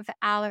number of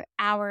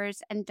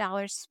hours and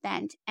dollars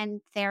spent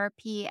and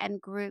therapy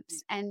and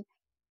groups and,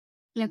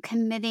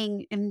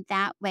 committing in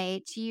that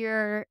way to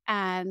your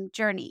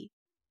journey.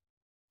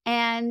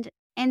 And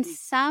in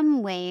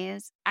some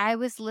ways, I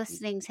was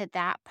listening to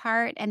that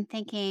part and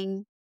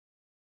thinking,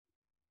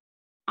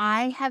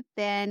 I have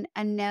been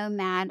a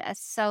nomad, a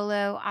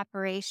solo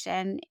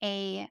operation,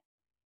 a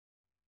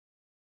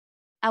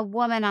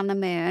woman on the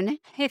moon,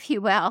 if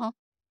you will.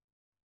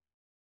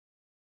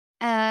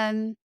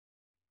 Um,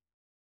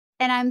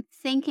 and I'm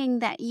thinking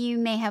that you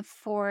may have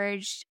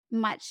forged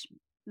much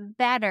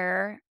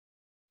better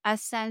a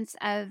sense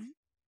of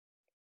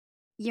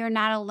you're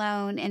not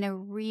alone in a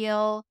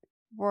real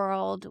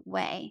world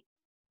way.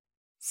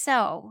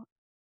 So,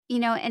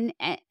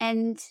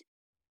 and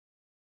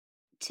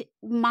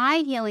my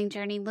healing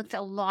journey looked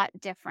a lot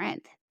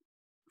different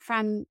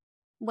from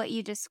what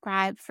you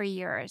described for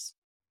yours.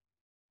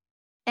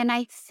 And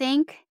I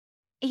think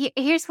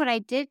here's what I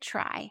did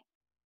try.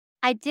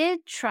 I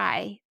did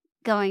try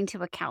going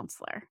to a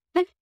counselor.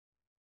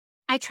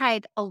 I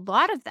tried a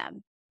lot of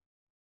them.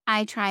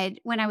 I tried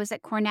when I was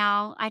at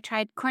Cornell, I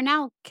tried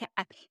Cornell,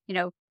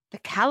 the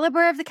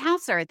caliber of the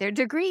counselor, their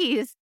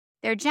degrees,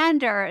 their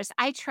genders.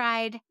 I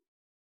tried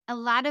a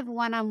lot of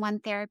one-on-one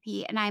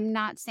therapy, and I'm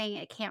not saying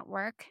it can't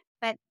work,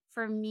 but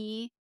for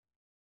me,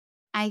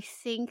 I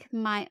think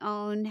my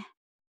own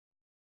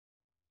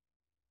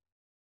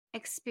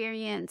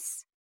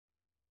experience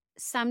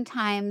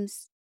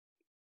sometimes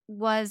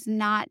was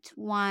not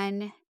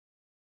one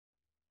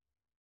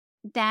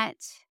that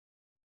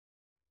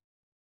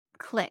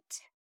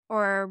clicked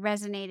or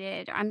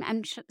resonated.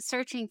 I'm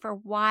searching for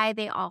why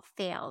they all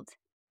failed.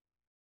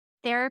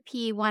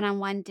 Therapy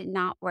one-on-one did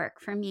not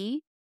work for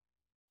me.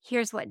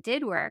 Here's what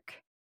did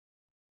work.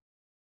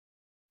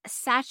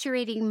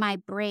 Saturating my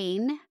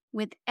brain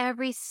with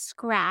every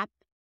scrap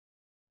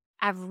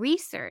of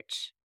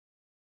research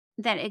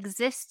that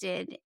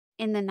existed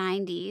in the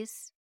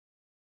 90s,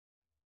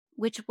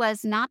 which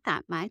was not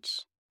that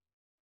much,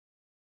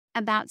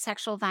 about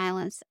sexual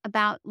violence,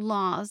 about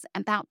laws,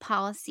 about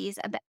policies,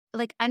 about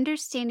like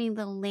understanding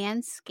the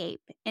landscape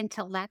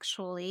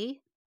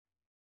intellectually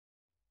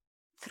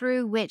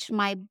through which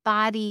my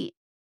body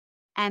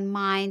and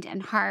mind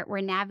and heart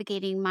were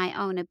navigating my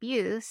own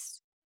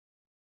abuse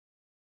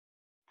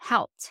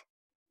helped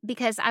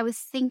because I was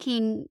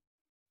thinking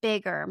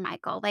bigger,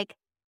 Michael. Like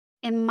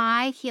in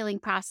my healing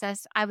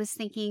process, I was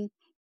thinking,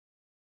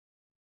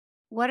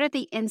 what are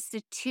the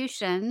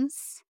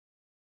institutions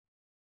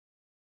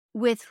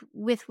with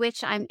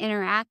which I'm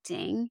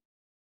interacting?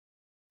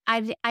 I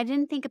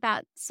didn't think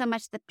about so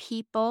much the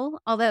people,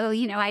 although,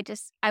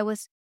 I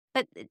was,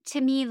 but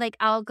to me, like,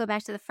 I'll go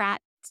back to the frat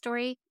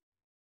story.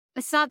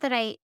 It's not that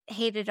I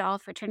hated all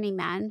fraternity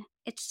men.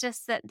 It's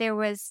just that there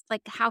was,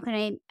 like, how can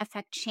I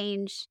affect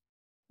change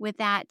with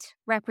that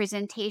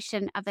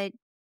representation of a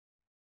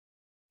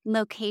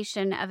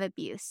location of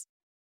abuse?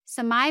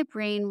 So my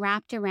brain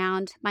wrapped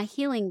around my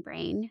healing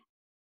brain,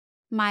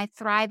 my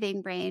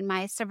thriving brain,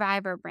 my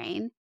survivor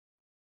brain,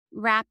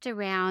 wrapped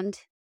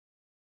around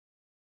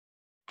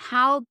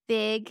how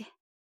big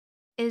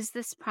is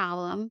this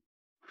problem?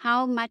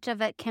 How much of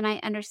it can I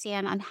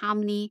understand on how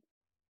many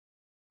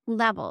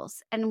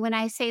levels? And when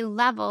I say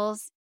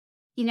levels,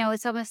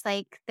 it's almost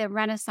like the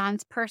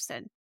Renaissance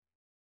person.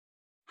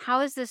 How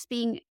is this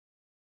being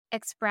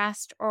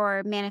expressed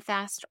or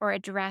manifest or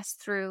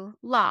addressed through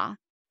law,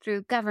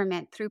 through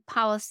government, through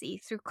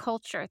policy, through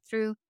culture,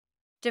 through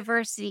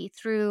diversity,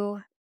 through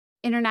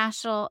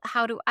international?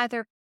 How do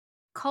other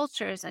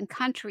cultures and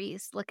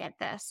countries look at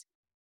this?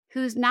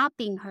 Who's not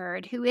being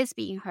heard? Who is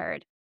being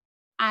heard?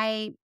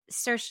 I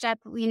searched up,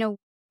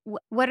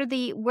 what are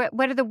the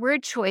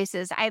word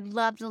choices? I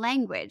loved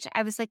language.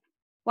 I was like,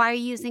 why are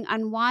you using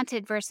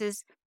unwanted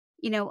versus,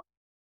 you know,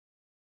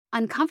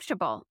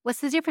 uncomfortable? What's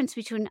the difference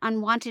between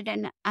unwanted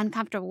and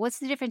uncomfortable? What's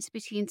the difference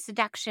between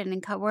seduction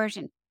and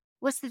coercion?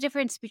 What's the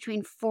difference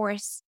between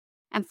force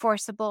and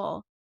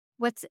forcible?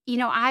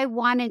 I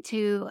wanted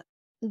to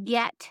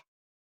get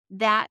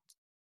that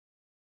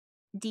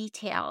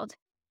detailed.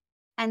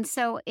 And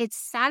so it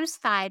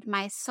satisfied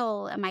my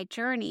soul and my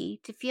journey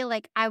to feel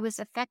like I was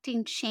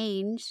affecting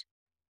change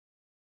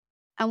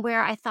and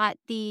where I thought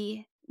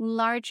the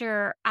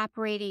larger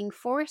operating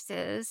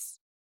forces,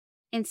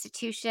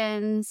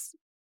 institutions,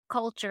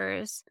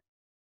 cultures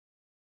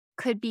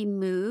could be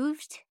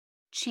moved,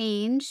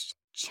 changed,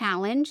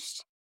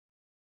 challenged.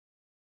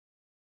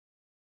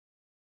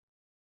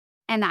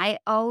 And I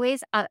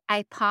always,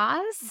 I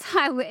pause.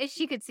 I wish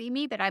you could see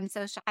me, but I'm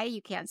so shy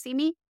you can't see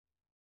me.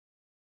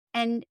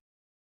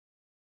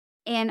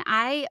 And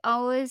I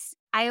always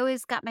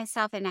got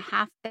myself in a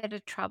half bit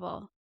of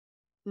trouble,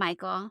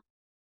 Michael,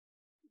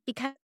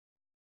 because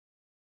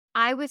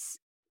I was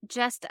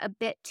just a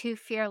bit too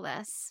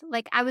fearless.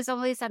 Like I was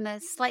always on the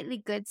slightly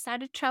good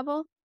side of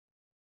trouble.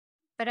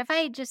 But if I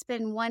had just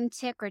been one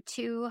tick or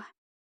two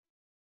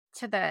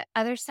to the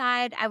other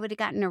side, I would have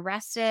gotten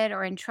arrested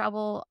or in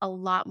trouble a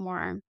lot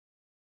more.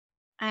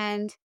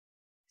 And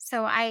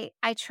so I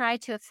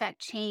tried to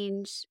affect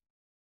change,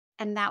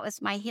 and that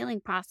was my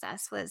healing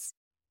process was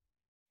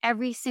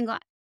every single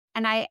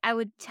and I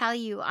would tell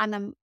you on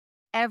the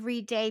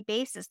everyday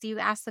basis. Do you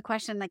ask the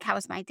question like how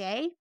was my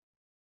day?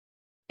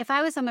 If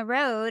I was on the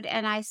road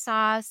and I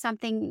saw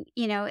something,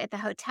 at the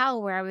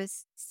hotel where I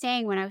was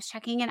staying when I was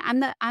checking in, I'm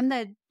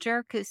the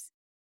jerk who's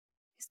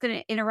going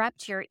to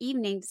interrupt your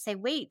evening to say,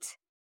 "Wait,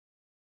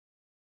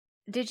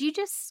 did you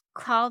just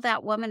call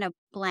that woman a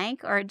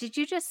blank or did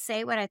you just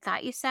say what I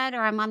thought you said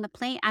or I'm on the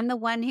plane?" I'm the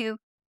one who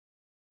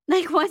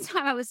like one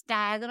time I was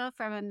diagonal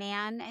from a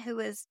man who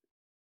was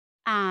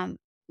um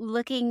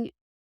looking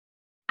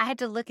I had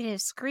to look at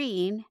his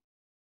screen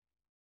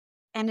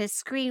and his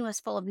screen was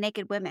full of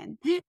naked women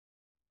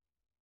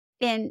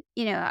in,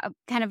 a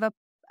kind of a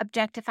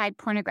objectified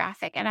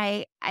pornographic. And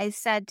I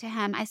said to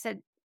him, I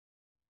said,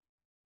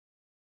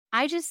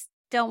 I just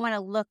don't want to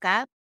look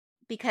up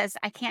because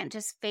I can't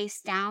just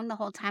face down the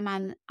whole time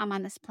I'm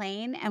on this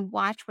plane and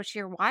watch what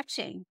you're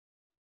watching.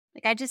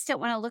 Like I just don't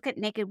want to look at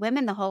naked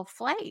women the whole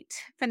flight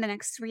for the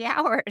next 3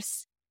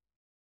 hours.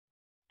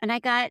 And I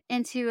got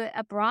into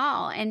a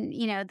brawl and,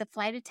 the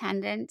flight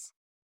attendant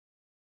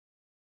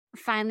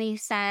finally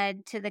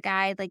said to the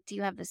guy, like, do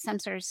you have some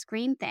sort of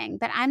screen thing?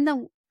 But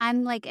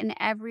I'm like an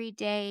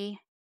everyday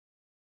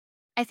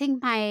I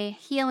think my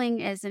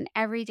healing is an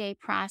everyday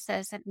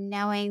process of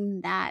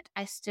knowing that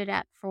I stood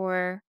up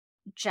for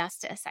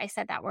justice. I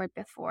said that word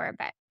before,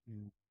 but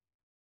Mm.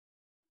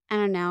 I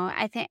don't know.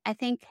 I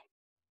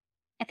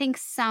think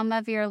some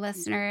of your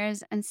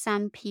listeners and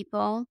some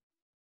people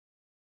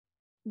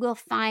will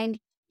find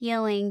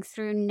healing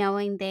through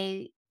knowing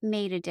they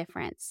made a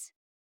difference.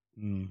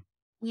 Mm.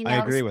 You I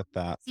know, agree with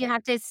that. you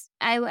have to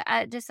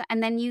just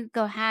and then you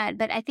go ahead,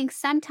 but I think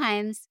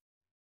sometimes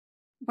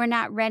we're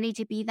not ready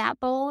to be that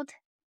bold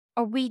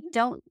or we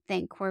don't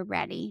think we're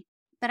ready.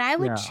 But I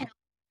would Yeah. challenge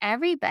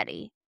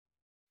everybody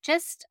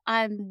just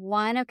on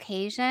one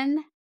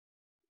occasion,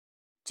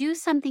 do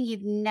something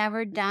you've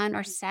never done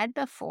or said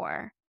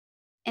before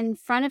in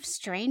front of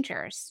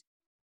strangers.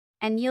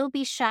 And you'll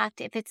be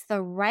shocked if it's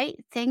the right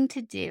thing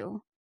to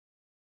do.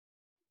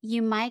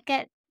 You might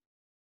get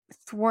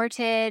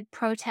thwarted,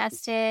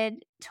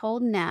 protested,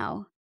 told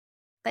no.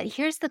 But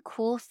here's the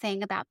cool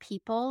thing about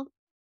people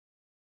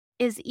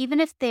is even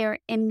if their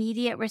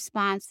immediate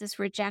response is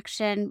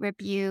rejection,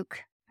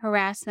 rebuke,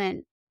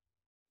 harassment,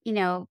 you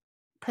know,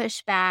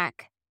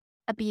 pushback,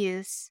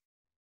 abuse,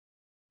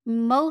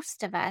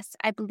 most of us,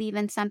 I believe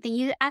in something.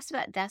 You asked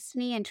about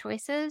destiny and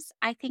choices.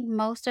 I think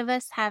most of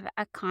us have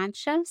a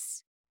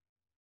conscience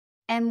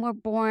and we're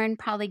born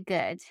probably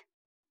good.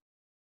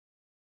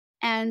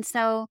 And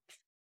so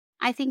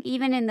I think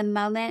even in the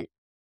moment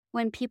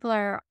when people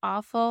are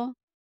awful,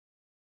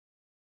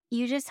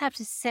 you just have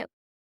to sit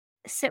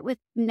with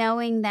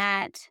knowing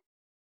that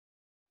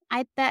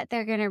I bet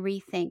they're going to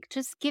rethink.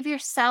 Just give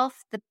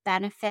yourself the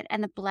benefit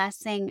and the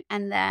blessing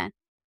and the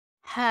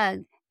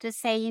hug to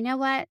say, you know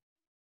what?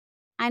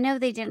 I know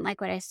they didn't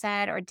like what I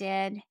said or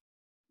did,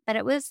 but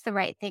it was the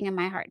right thing in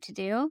my heart to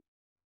do.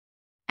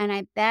 And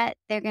I bet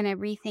they're going to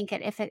rethink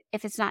it.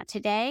 If it's not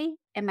today,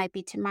 it might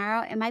be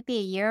tomorrow. It might be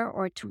a year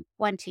or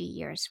 20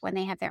 years when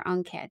they have their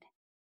own kid.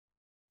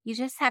 You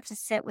just have to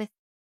sit with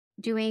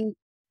doing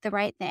the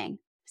right thing.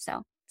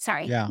 So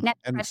sorry. Yeah. Next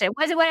And question.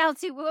 What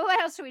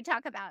else should we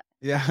talk about?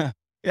 yeah.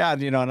 Yeah.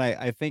 And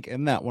I think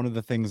in that, one of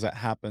the things that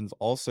happens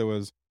also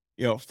is,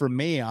 for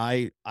me,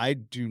 I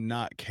do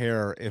not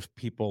care if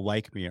people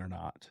like me or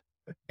not.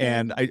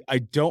 And Mm. I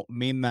don't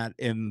mean that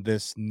in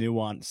this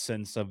nuanced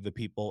sense of the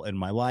people in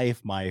my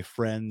life, my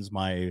friends,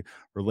 my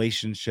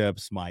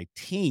relationships, my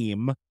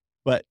team,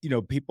 but,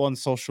 people on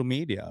social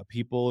media,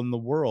 people in the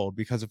world,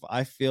 because if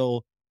I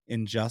feel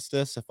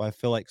injustice, if I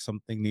feel like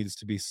something needs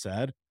to be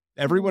said,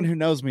 everyone Mhm. who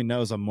knows me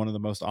knows I'm one of the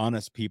most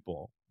honest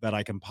people that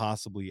I can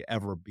possibly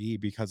ever be,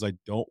 because I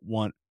don't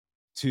want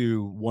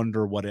to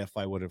wonder what if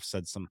I would have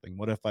said something,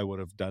 what if I would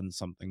have done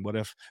something, what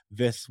if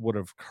this would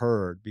have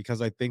occurred,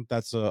 because I think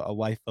that's a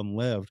life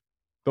unlived.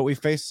 But we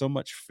face so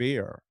much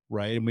fear,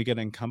 right? And we get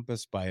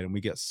encompassed by it and we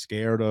get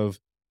scared of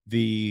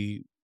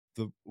the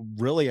the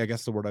really, I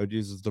guess the word I would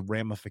use is the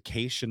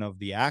ramification of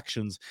the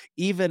actions,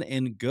 even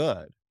in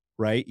good,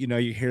 right? You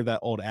hear that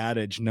old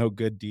adage, no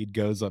good deed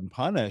goes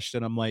unpunished.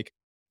 And I'm like,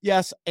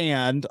 yes,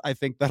 and I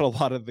think that a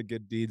lot of the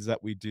good deeds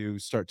that we do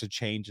start to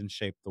change and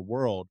shape the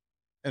world.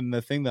 And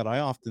the thing that I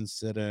often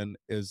sit in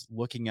is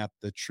looking at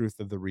the truth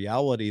of the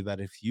reality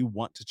that if you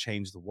want to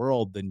change the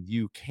world, then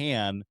you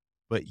can,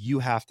 but you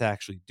have to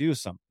actually do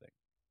something.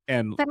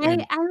 And But I,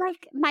 and I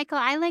like, Michael,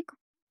 I like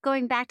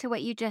going back to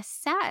what you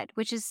just said,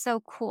 which is so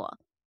cool.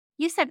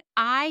 You said,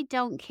 I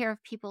don't care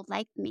if people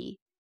like me.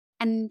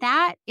 And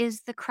that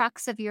is the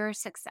crux of your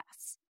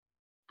success.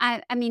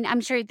 I mean,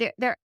 I'm sure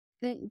they're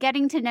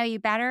getting to know you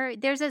better.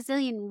 There's a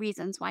zillion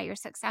reasons why you're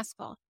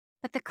successful.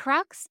 But the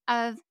crux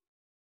of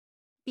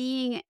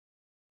being,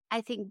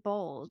 I think,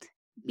 bold,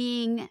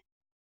 being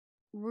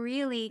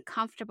really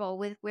comfortable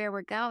with where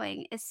we're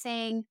going is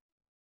saying,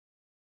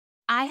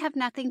 I have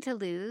nothing to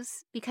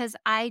lose because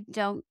I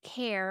don't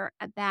care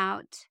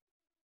about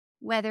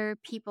whether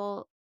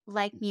people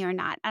like me or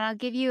not. And I'll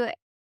give you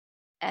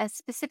a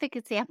specific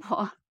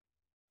example.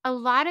 A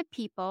lot of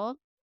people,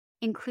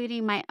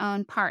 including my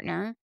own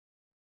partner,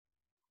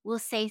 will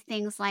say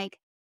things like,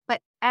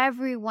 but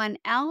everyone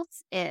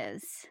else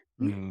is.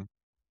 Mm.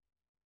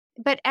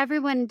 But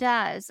everyone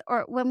does.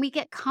 Or when we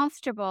get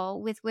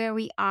comfortable with where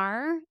we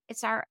are,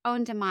 it's our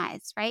own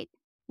demise, right?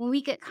 When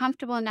we get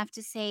comfortable enough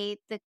to say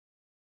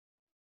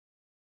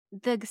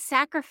the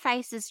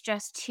sacrifice is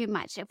just too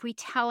much. If we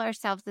tell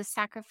ourselves the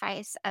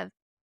sacrifice of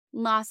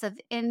loss of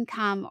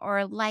income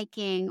or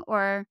liking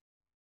or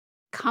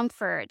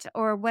comfort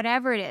or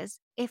whatever it is,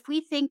 if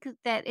we think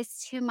that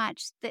it's too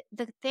much,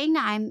 the thing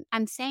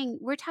I'm saying,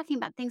 we're talking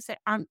about things that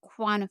aren't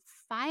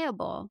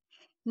quantifiable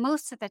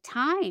most of the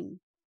time.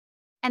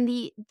 And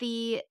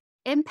the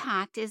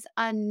impact is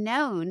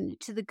unknown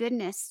to the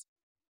goodness,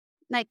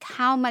 like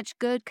how much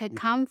good could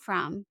come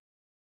from.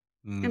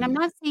 And I'm Mm.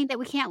 not saying that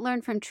we can't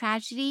learn from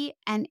tragedy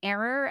and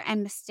error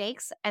and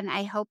mistakes, and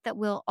I hope that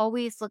we'll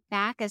always look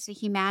back as a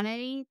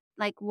humanity,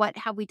 like, what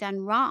have we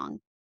done wrong?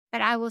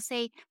 But I always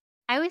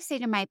say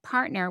to my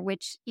partner,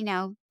 which,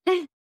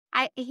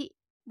 I he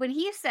when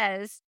he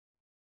says,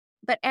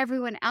 "But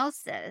everyone else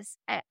says,"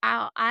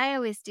 I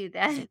always do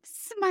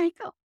this,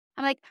 Michael.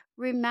 I'm like,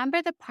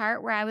 "Remember the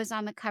part where I was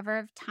on the cover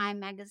of Time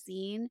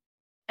magazine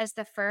as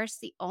the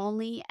first, the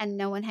only, and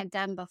no one had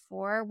done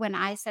before when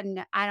I said,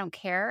 'No, I don't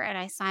care,' and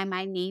I signed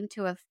my name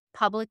to a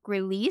public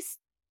release,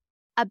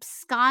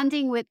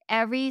 absconding with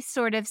every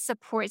sort of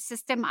support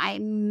system I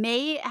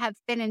may have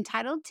been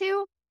entitled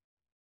to?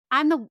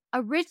 I'm the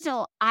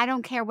original, I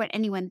don't care what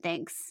anyone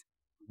thinks.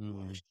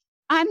 Mm.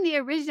 I'm the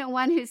original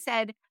one who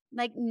said,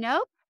 like,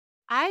 nope,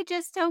 I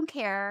just don't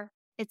care.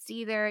 It's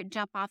either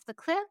jump off the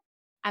cliff,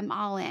 I'm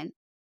all in.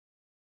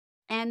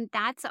 And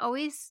that's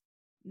always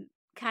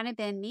kind of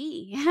been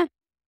me.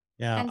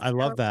 Yeah, And I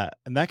love so, that.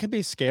 And that can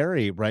be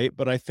scary, right?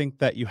 But I think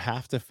that you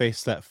have to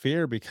face that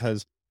fear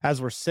because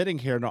as we're sitting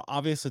here, now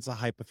obviously it's a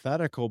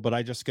hypothetical, but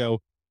I just go,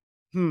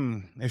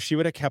 if she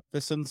would have kept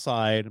this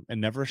inside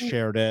and never mm,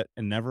 shared it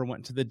and never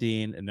went to the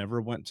dean and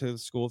never went to the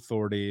school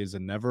authorities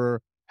and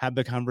never had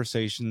the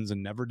conversations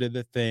and never did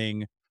the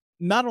thing,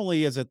 not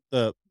only is it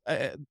the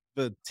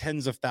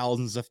tens of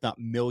thousands, if not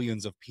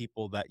millions of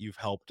people that you've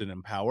helped and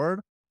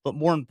empowered, but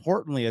more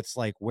importantly, it's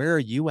like, where are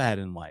you at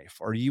in life?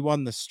 Are you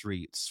on the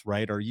streets,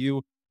 right? Are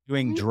you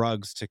doing mhm,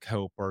 drugs to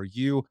cope? Are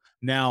you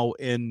now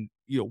in,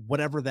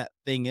 whatever that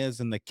thing is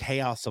in the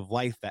chaos of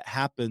life that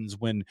happens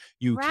when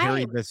you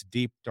carry right. this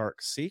deep,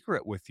 dark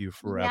secret with you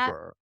Yeah.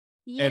 forever.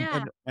 And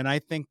Yeah. and I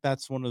think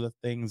that's one of the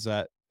things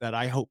that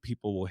I hope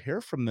people will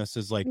hear from this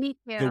is like Me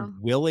the too.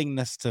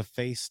 willingness to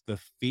face the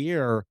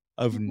fear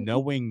of Mhm,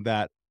 knowing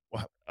that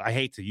I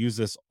hate to use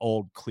this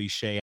old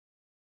cliche,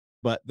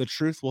 but the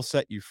truth will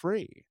set you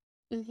free.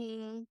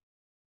 mhm.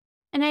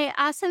 And I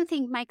also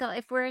think, Michael,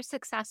 if we're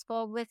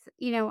successful with,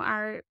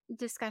 our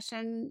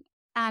discussion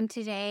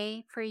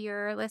today for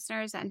your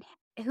listeners and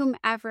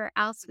whomever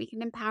else we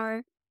can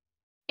empower,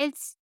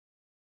 it's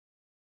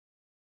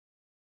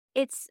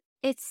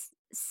it's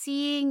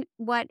seeing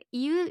what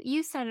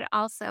you said it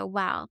also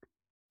well.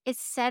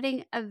 It's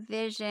setting a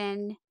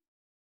vision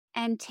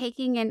and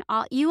taking in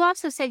all. You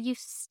also said you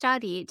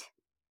studied.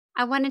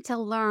 I wanted to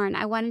learn.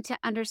 I wanted to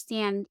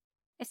understand.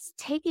 It's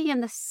taking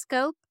in the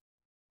scope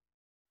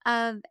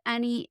of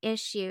any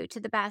issue to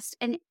the best.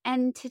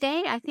 And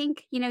today I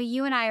think,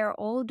 you and I are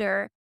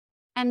older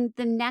and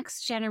the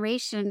next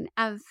generation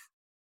of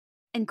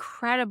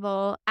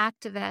incredible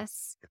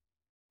activists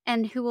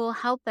and who will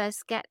help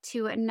us get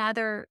to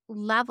another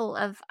level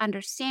of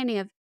understanding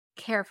of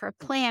care for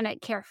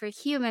planet, care for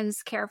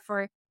humans, care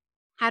for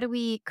how do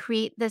we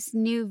create this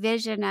new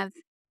vision of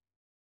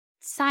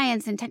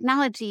science and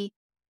technology.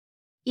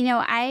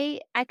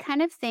 I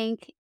kind of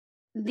think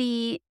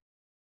the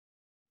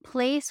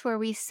place where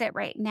we sit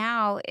right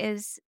now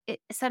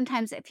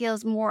sometimes it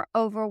feels more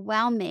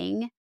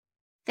overwhelming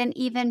than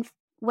even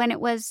when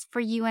it was for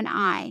you and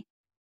I.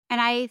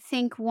 And I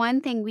think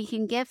one thing we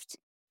can gift,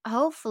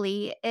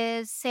 hopefully,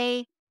 is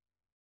say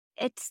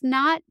it's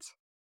not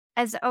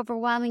as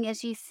overwhelming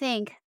as you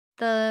think.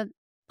 The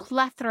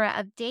plethora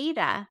of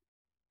data,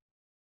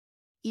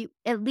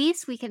 at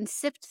least we can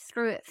sift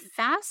through it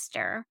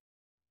faster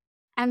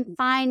and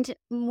find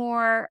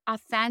more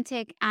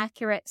authentic,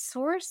 accurate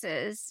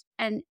sources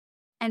and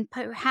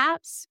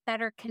perhaps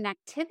better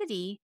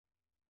connectivity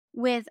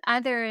with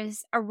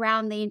others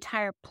around the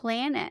entire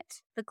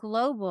planet, the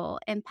global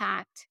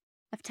impact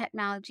of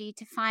technology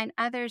to find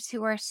others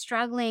who are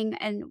struggling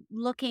and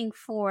looking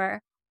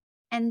for.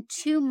 And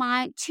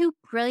two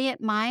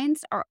brilliant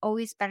minds are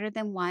always better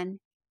than one.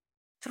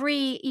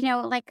 Three,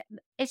 like,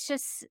 it's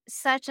just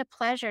such a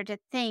pleasure to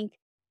think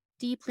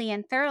deeply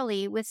and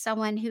thoroughly with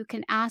someone who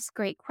can ask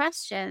great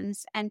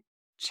questions and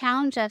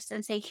challenge us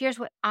and say, here's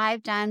what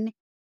I've done.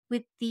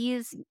 with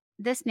this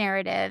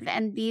narrative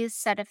and these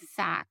set of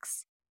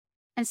facts.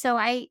 And so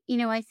I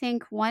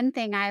think one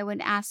thing I would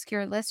ask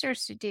your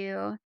listeners to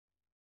do,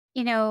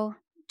 you know,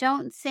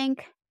 don't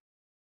think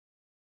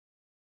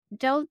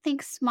don't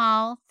think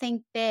small,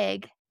 think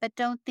big, but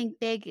don't think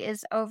big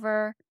is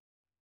over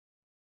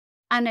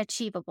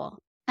unachievable.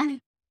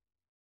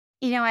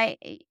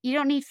 You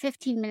don't need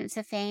 15 minutes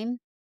of fame.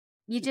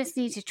 You just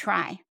need to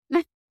try.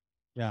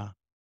 Yeah.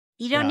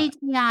 You don't Yeah. need to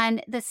be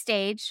on the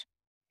stage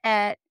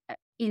at,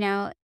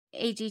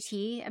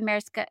 AGT,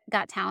 America's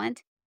Got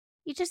Talent.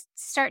 You just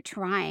start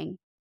trying.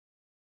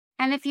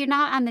 And if you're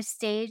not on the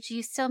stage,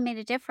 you still made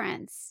a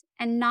difference.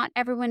 And not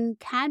everyone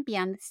can be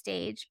on the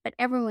stage, but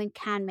everyone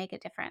can make a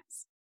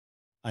difference.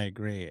 I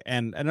agree.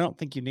 And I don't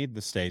think you need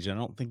the stage. I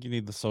don't think you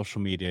need the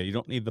social media. You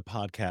don't need the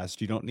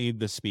podcast. You don't need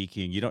the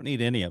speaking. You don't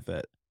need any of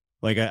it.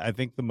 Like, I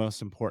think the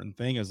most important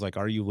thing is like,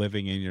 are you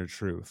living in your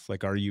truth?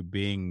 Like, are you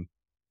being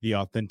the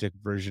authentic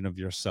version of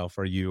yourself?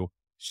 Are you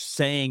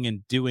saying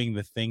and doing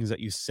the things that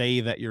you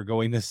say that you're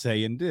going to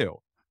say and do?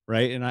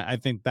 Right. And I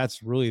think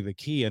that's really the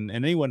key. And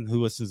anyone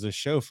who listens to the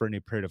show for any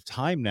period of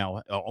time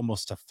now,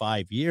 almost to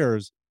 5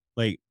 years,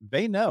 like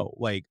they know,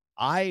 like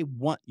I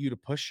want you to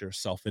push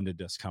yourself into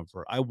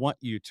discomfort. I want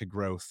you to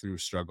grow through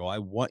struggle. I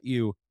want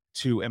you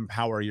to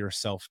empower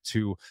yourself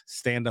to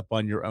stand up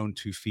on your own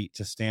 2 feet,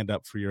 to stand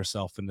up for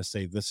yourself and to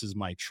say, this is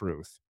my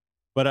truth.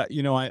 But,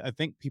 I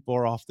think people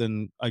are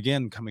often,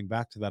 again, coming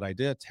back to that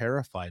idea,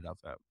 terrified of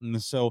it.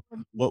 And so,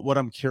 what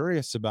I'm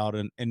curious about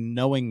in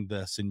knowing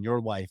this in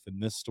your life, in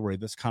this story,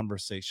 this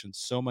conversation,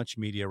 so much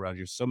media around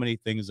you, so many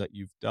things that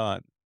you've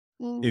done,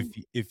 Mm.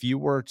 if you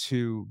were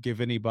to give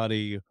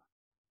anybody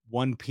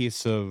one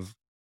piece of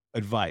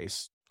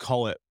advice,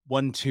 call it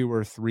 1, 2,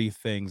 or 3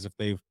 things if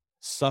they've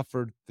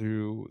suffered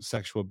through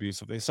sexual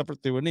abuse, if they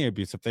suffered through any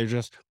abuse, if they're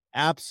just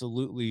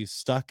absolutely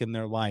stuck in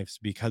their lives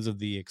because of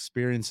the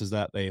experiences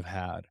that they've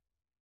had.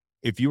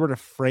 If you were to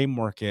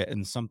framework it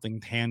in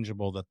something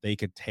tangible that they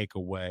could take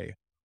away,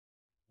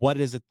 what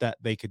is it that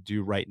they could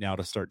do right now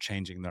to start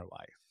changing their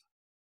life?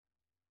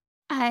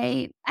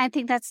 I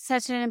think that's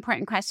such an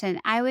important question.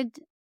 I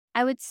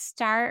would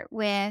start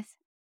with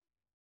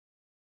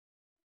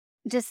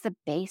just the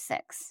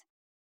basics.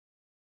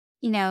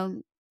 You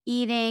know,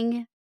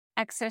 eating,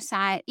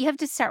 exercise. You have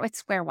to start with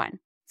square one.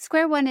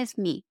 Square one is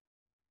me.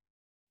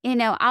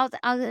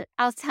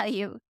 I'll tell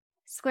you,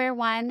 square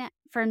one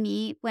for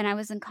me when I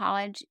was in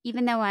college,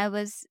 even though I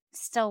was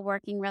still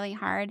working really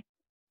hard,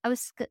 I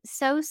was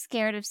so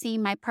scared of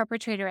seeing my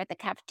perpetrator at the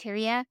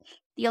cafeteria.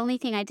 The only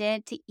thing I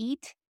did to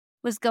eat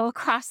was go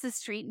across the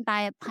street and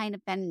buy a pint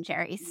of Ben and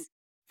Jerry's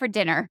for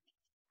dinner.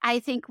 I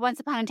think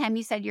once upon a time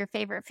you said your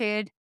favorite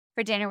food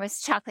for dinner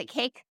was chocolate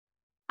cake.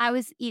 I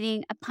was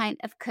eating a pint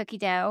of cookie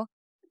dough,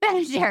 Ben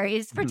and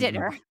Jerry's for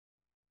dinner.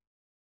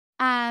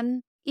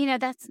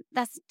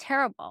 That's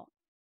terrible.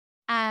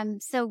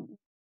 So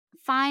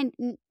find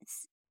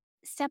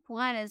step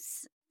one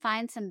is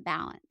find some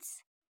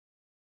balance.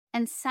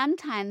 And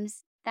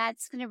sometimes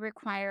that's going to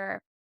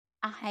require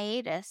a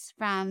hiatus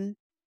from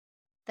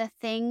the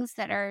things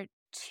that are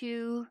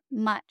too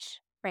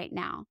much right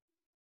now.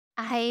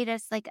 A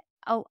hiatus like,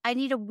 oh, I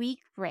need a week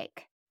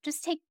break.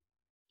 Just take,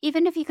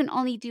 even if you can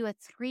only do a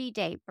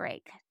 3-day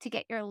break to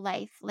get your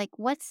life,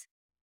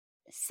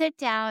 sit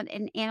down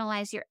and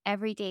analyze your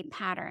everyday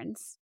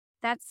patterns.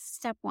 That's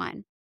step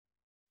one.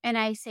 And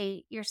I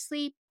say your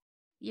sleep,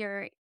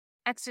 your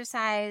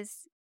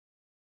exercise,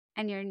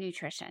 and your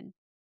nutrition.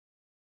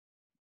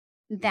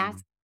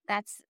 Mm,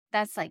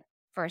 That's like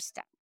first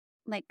step.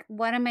 Like,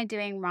 what am I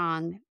doing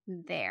wrong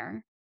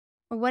there?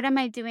 Or what am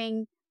I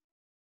doing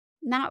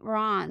not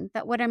wrong,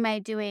 but what am I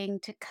doing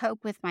to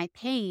cope with my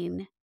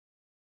pain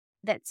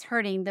that's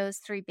hurting those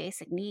 3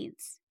 basic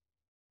needs?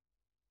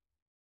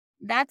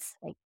 That's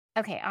like,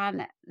 okay,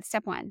 on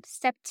step one.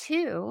 Step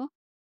two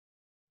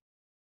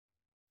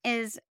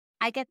is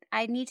I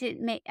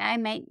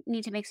might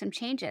need to make some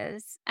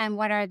changes. And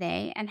what are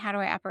they? And how do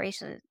I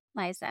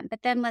operationalize them?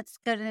 But then let's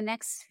go to the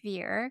next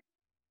sphere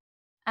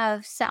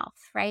of self,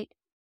 right?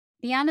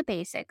 Beyond the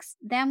basics,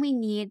 then we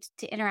need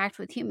to interact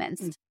with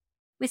humans.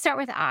 We start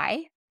with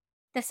I.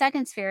 The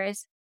second sphere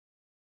is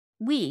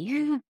we,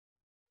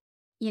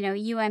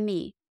 you and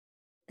me.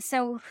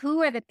 So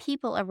who are the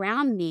people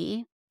around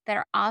me that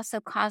are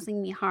also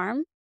causing me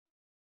harm,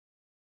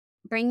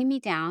 bringing me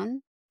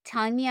down,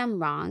 telling me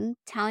I'm wrong,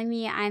 telling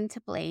me I'm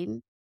to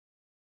blame,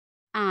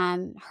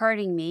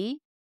 hurting me,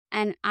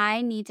 and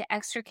I need to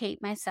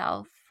extricate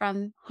myself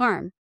from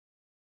harm,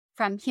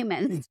 from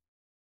humans.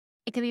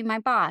 It could be my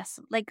boss,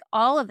 like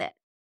all of it.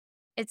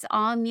 It's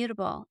all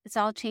immutable. It's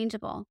all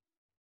changeable.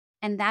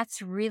 And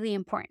that's really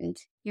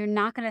important. You're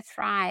not going to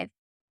thrive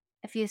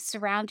if you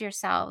surround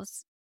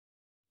yourselves,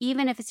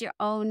 even if it's your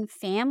own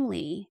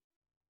family.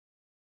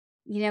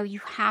 You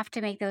have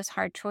to make those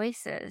hard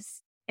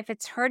choices. If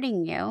it's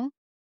hurting you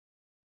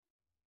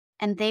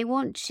and they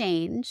won't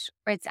change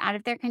or it's out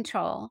of their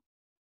control,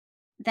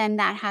 then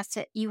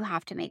you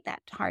have to make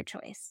that hard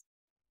choice.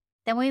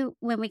 Then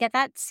when we get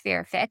that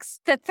sphere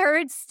fixed, the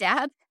third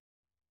step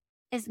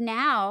is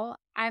now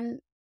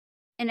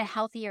in a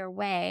healthier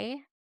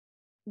way,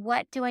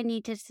 what do I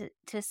need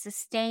to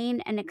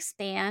sustain and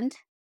expand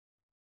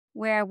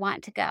where I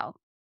want to go?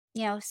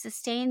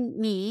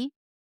 Sustain me.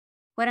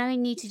 What do I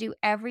need to do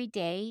every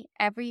day,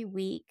 every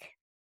week,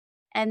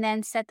 and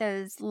then set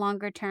those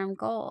longer term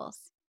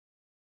goals?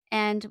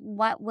 And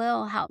what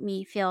will help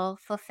me feel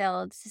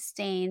fulfilled,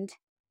 sustained,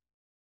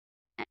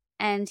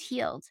 and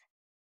healed?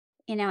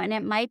 And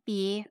it might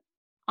be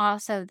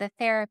also the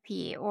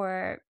therapy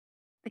or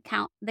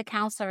the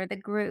counselor, the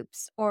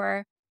groups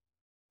or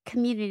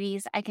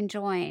communities I can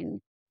join,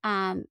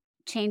 um,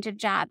 change of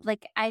job.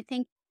 Like I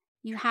think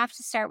you have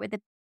to start with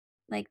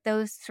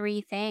those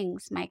three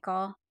things,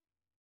 Michael,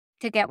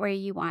 to get where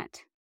you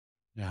want.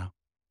 Yeah.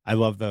 I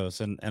love those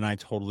and I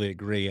totally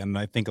agree. And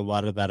I think a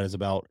lot of that is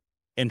about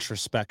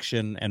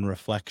introspection and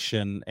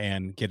reflection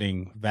and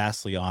getting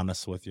vastly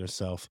honest with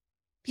yourself.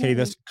 Katie, Mhm.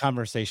 this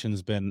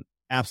conversation's been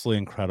absolutely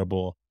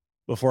incredible.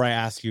 Before I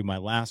ask you my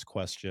last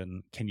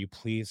question, can you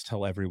please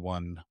tell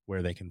everyone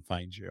where they can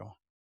find you?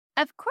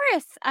 Of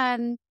course.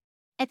 I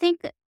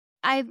think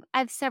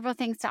I've several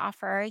things to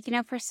offer.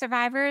 For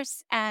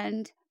survivors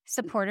and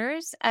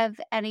supporters of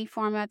any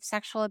form of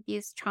sexual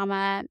abuse,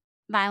 trauma,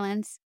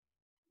 violence.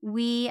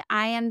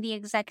 I am the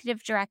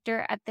executive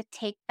director of the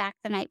Take Back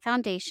the Night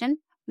Foundation.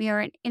 We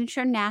are an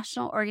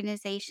international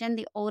organization,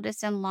 the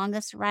oldest and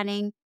longest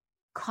running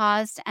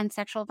cause to end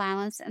sexual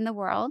violence in the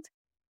world.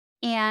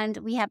 And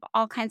we have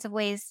all kinds of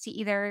ways to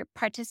either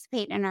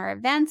participate in our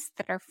events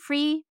that are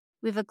free.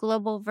 We have a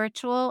global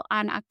virtual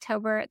on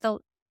the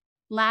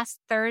last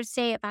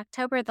Thursday of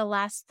October, the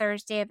last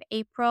Thursday of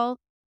April.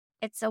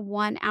 It's a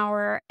 1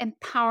 hour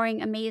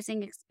empowering,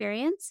 amazing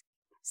experience.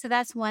 So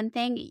that's one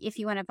thing. If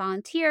you want to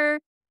volunteer,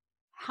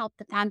 help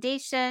the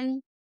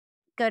foundation,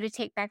 go to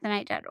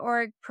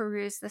takebackthenight.org,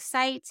 peruse the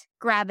site,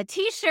 grab a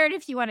t-shirt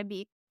if you want to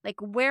be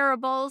like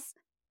wearables,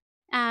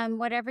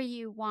 whatever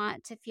you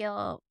want to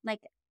feel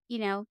like,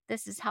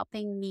 this is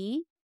helping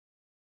me.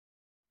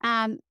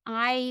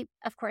 I,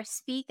 of course,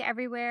 speak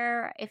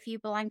everywhere. If you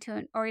belong to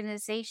an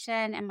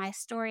organization and my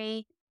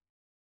story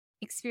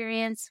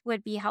experience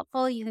would be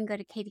helpful, you can go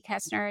to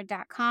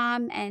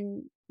katiekoestner.com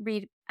and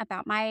read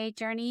about my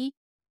journey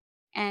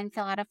and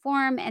fill out a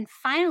form. And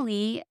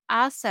finally,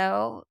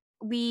 also,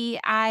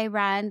 I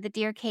run the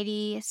Dear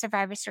Katie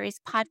Survivor Stories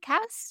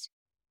podcast,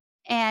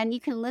 and you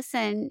can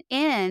listen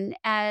in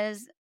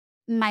as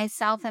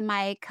myself and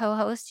my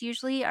co-host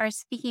usually are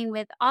speaking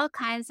with all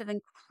kinds of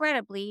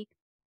incredibly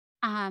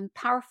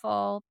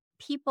powerful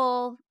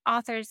people,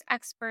 authors,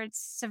 experts,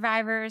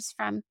 survivors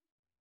from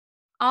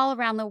all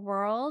around the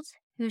world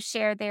who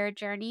share their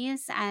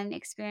journeys and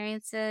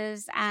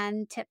experiences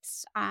and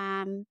tips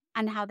on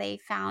how they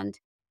found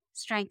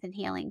strength and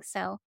healing.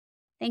 So,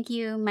 thank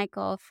you,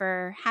 Michael,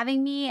 for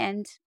having me,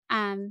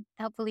 and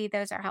hopefully,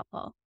 those are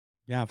helpful.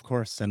 Yeah, of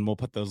course. And we'll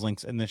put those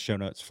links in the show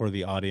notes for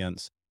the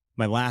audience.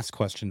 My last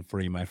question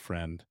for you, my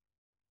friend.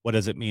 What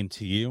does it mean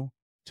to you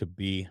to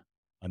be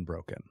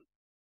unbroken?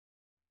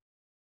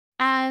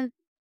 Uh,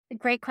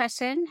 Great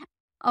question,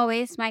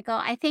 always, Michael.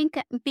 I think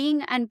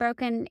being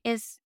unbroken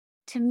is,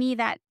 to me,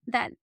 that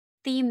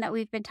theme that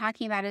we've been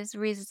talking about is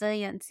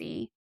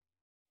resiliency.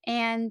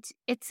 And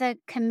it's a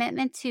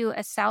commitment to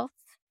a self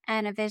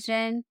and a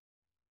vision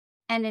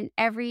and an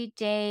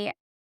everyday,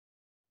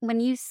 when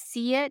you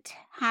see it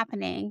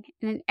happening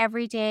in an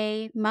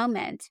everyday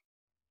moment,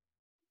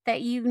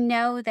 that you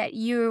know that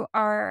you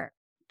are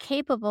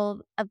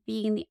capable of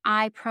being the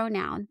I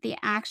pronoun, the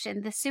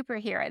action, the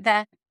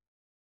superhero,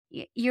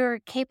 you're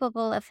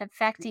capable of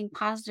affecting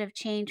positive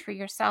change for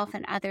yourself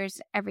and others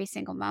every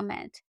single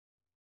moment.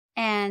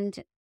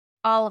 And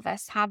all of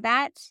us have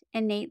that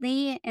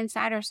innately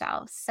inside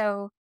ourselves.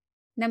 So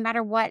no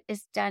matter what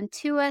is done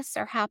to us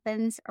or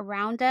happens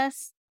around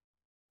us,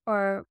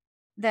 or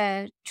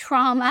the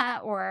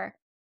trauma or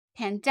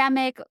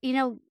pandemic,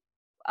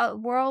 a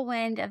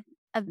whirlwind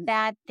of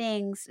bad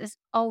things is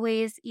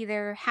always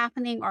either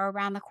happening or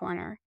around the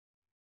corner.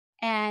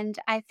 And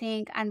I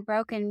think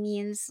unbroken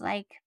means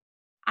like,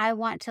 I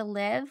want to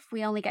live.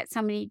 We only get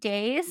so many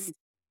days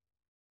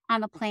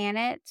on the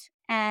planet,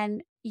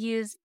 and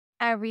use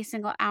every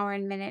single hour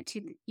and minute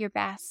to your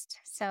best.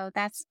 So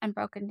that's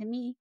unbroken to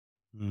me.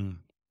 Mm,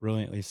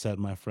 brilliantly said,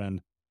 my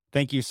friend.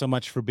 Thank you so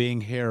much for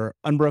being here.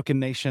 Unbroken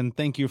Nation,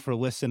 thank you for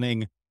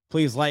listening.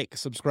 Please like,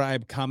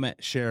 subscribe,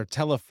 comment, share,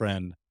 tell a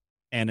friend.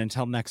 And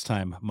until next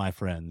time, my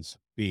friends,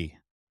 be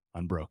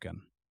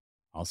unbroken.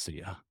 I'll see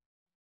ya.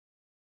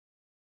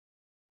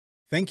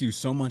 Thank you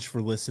so much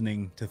for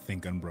listening to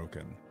Think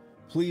Unbroken.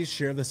 Please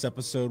share this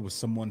episode with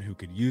someone who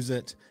could use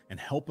it and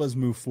help us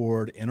move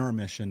forward in our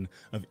mission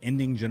of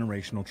ending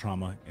generational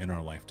trauma in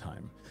our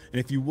lifetime. And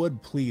if you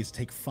would, please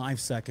take 5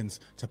 seconds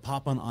to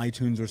pop on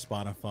iTunes or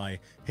Spotify,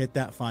 hit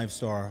that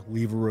 5-star,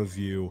 leave a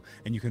review,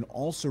 and you can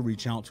also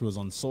reach out to us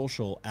on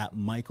social at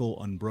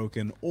Michael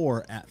Unbroken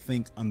or at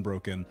Think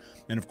Unbroken.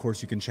 And of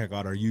course, you can check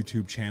out our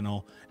YouTube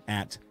channel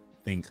at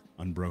Think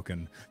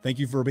Unbroken. Thank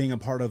you for being a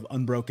part of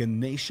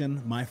Unbroken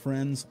Nation, my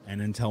friends, and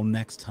until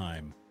next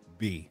time,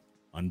 be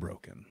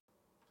unbroken.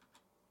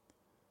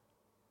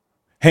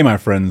 Hey, my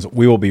friends,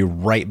 we will be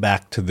right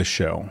back to the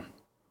show.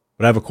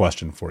 But I have a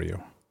question for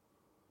you.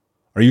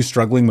 Are you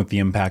struggling with the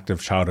impact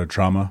of childhood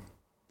trauma?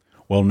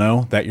 Well,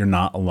 know that you're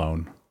not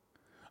alone.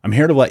 I'm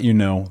here to let you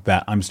know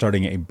that I'm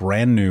starting a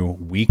brand new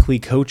weekly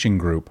coaching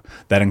group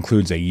that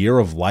includes a year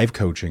of live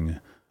coaching,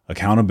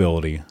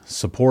 accountability,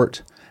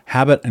 support,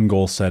 habit and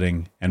goal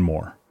setting, and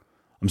more.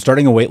 I'm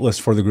starting a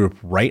waitlist for the group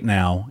right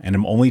now, and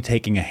I'm only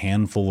taking a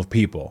handful of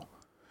people.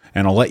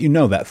 And I'll let you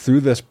know that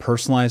through this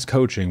personalized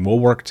coaching, we'll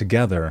work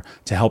together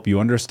to help you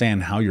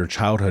understand how your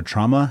childhood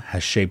trauma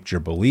has shaped your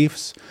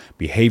beliefs,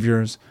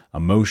 behaviors,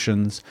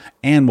 emotions,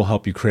 and will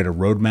help you create a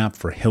roadmap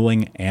for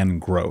healing and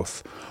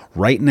growth.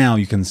 Right now,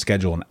 you can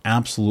schedule an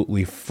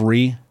absolutely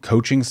free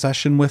coaching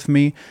session with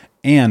me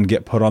and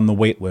get put on the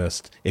wait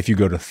list if you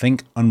go to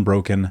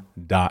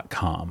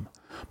thinkunbroken.com.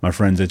 My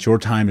friends, it's your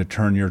time to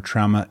turn your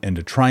trauma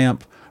into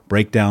triumph,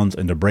 breakdowns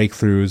into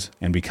breakthroughs,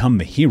 and become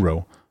the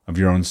hero of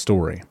your own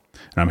story.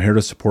 And I'm here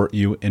to support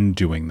you in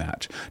doing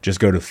that. Just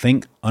go to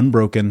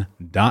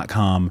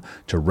thinkunbroken.com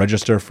to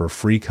register for a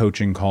free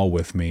coaching call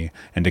with me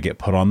and to get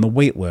put on the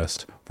wait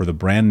list for the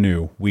brand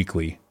new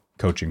weekly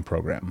coaching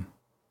program.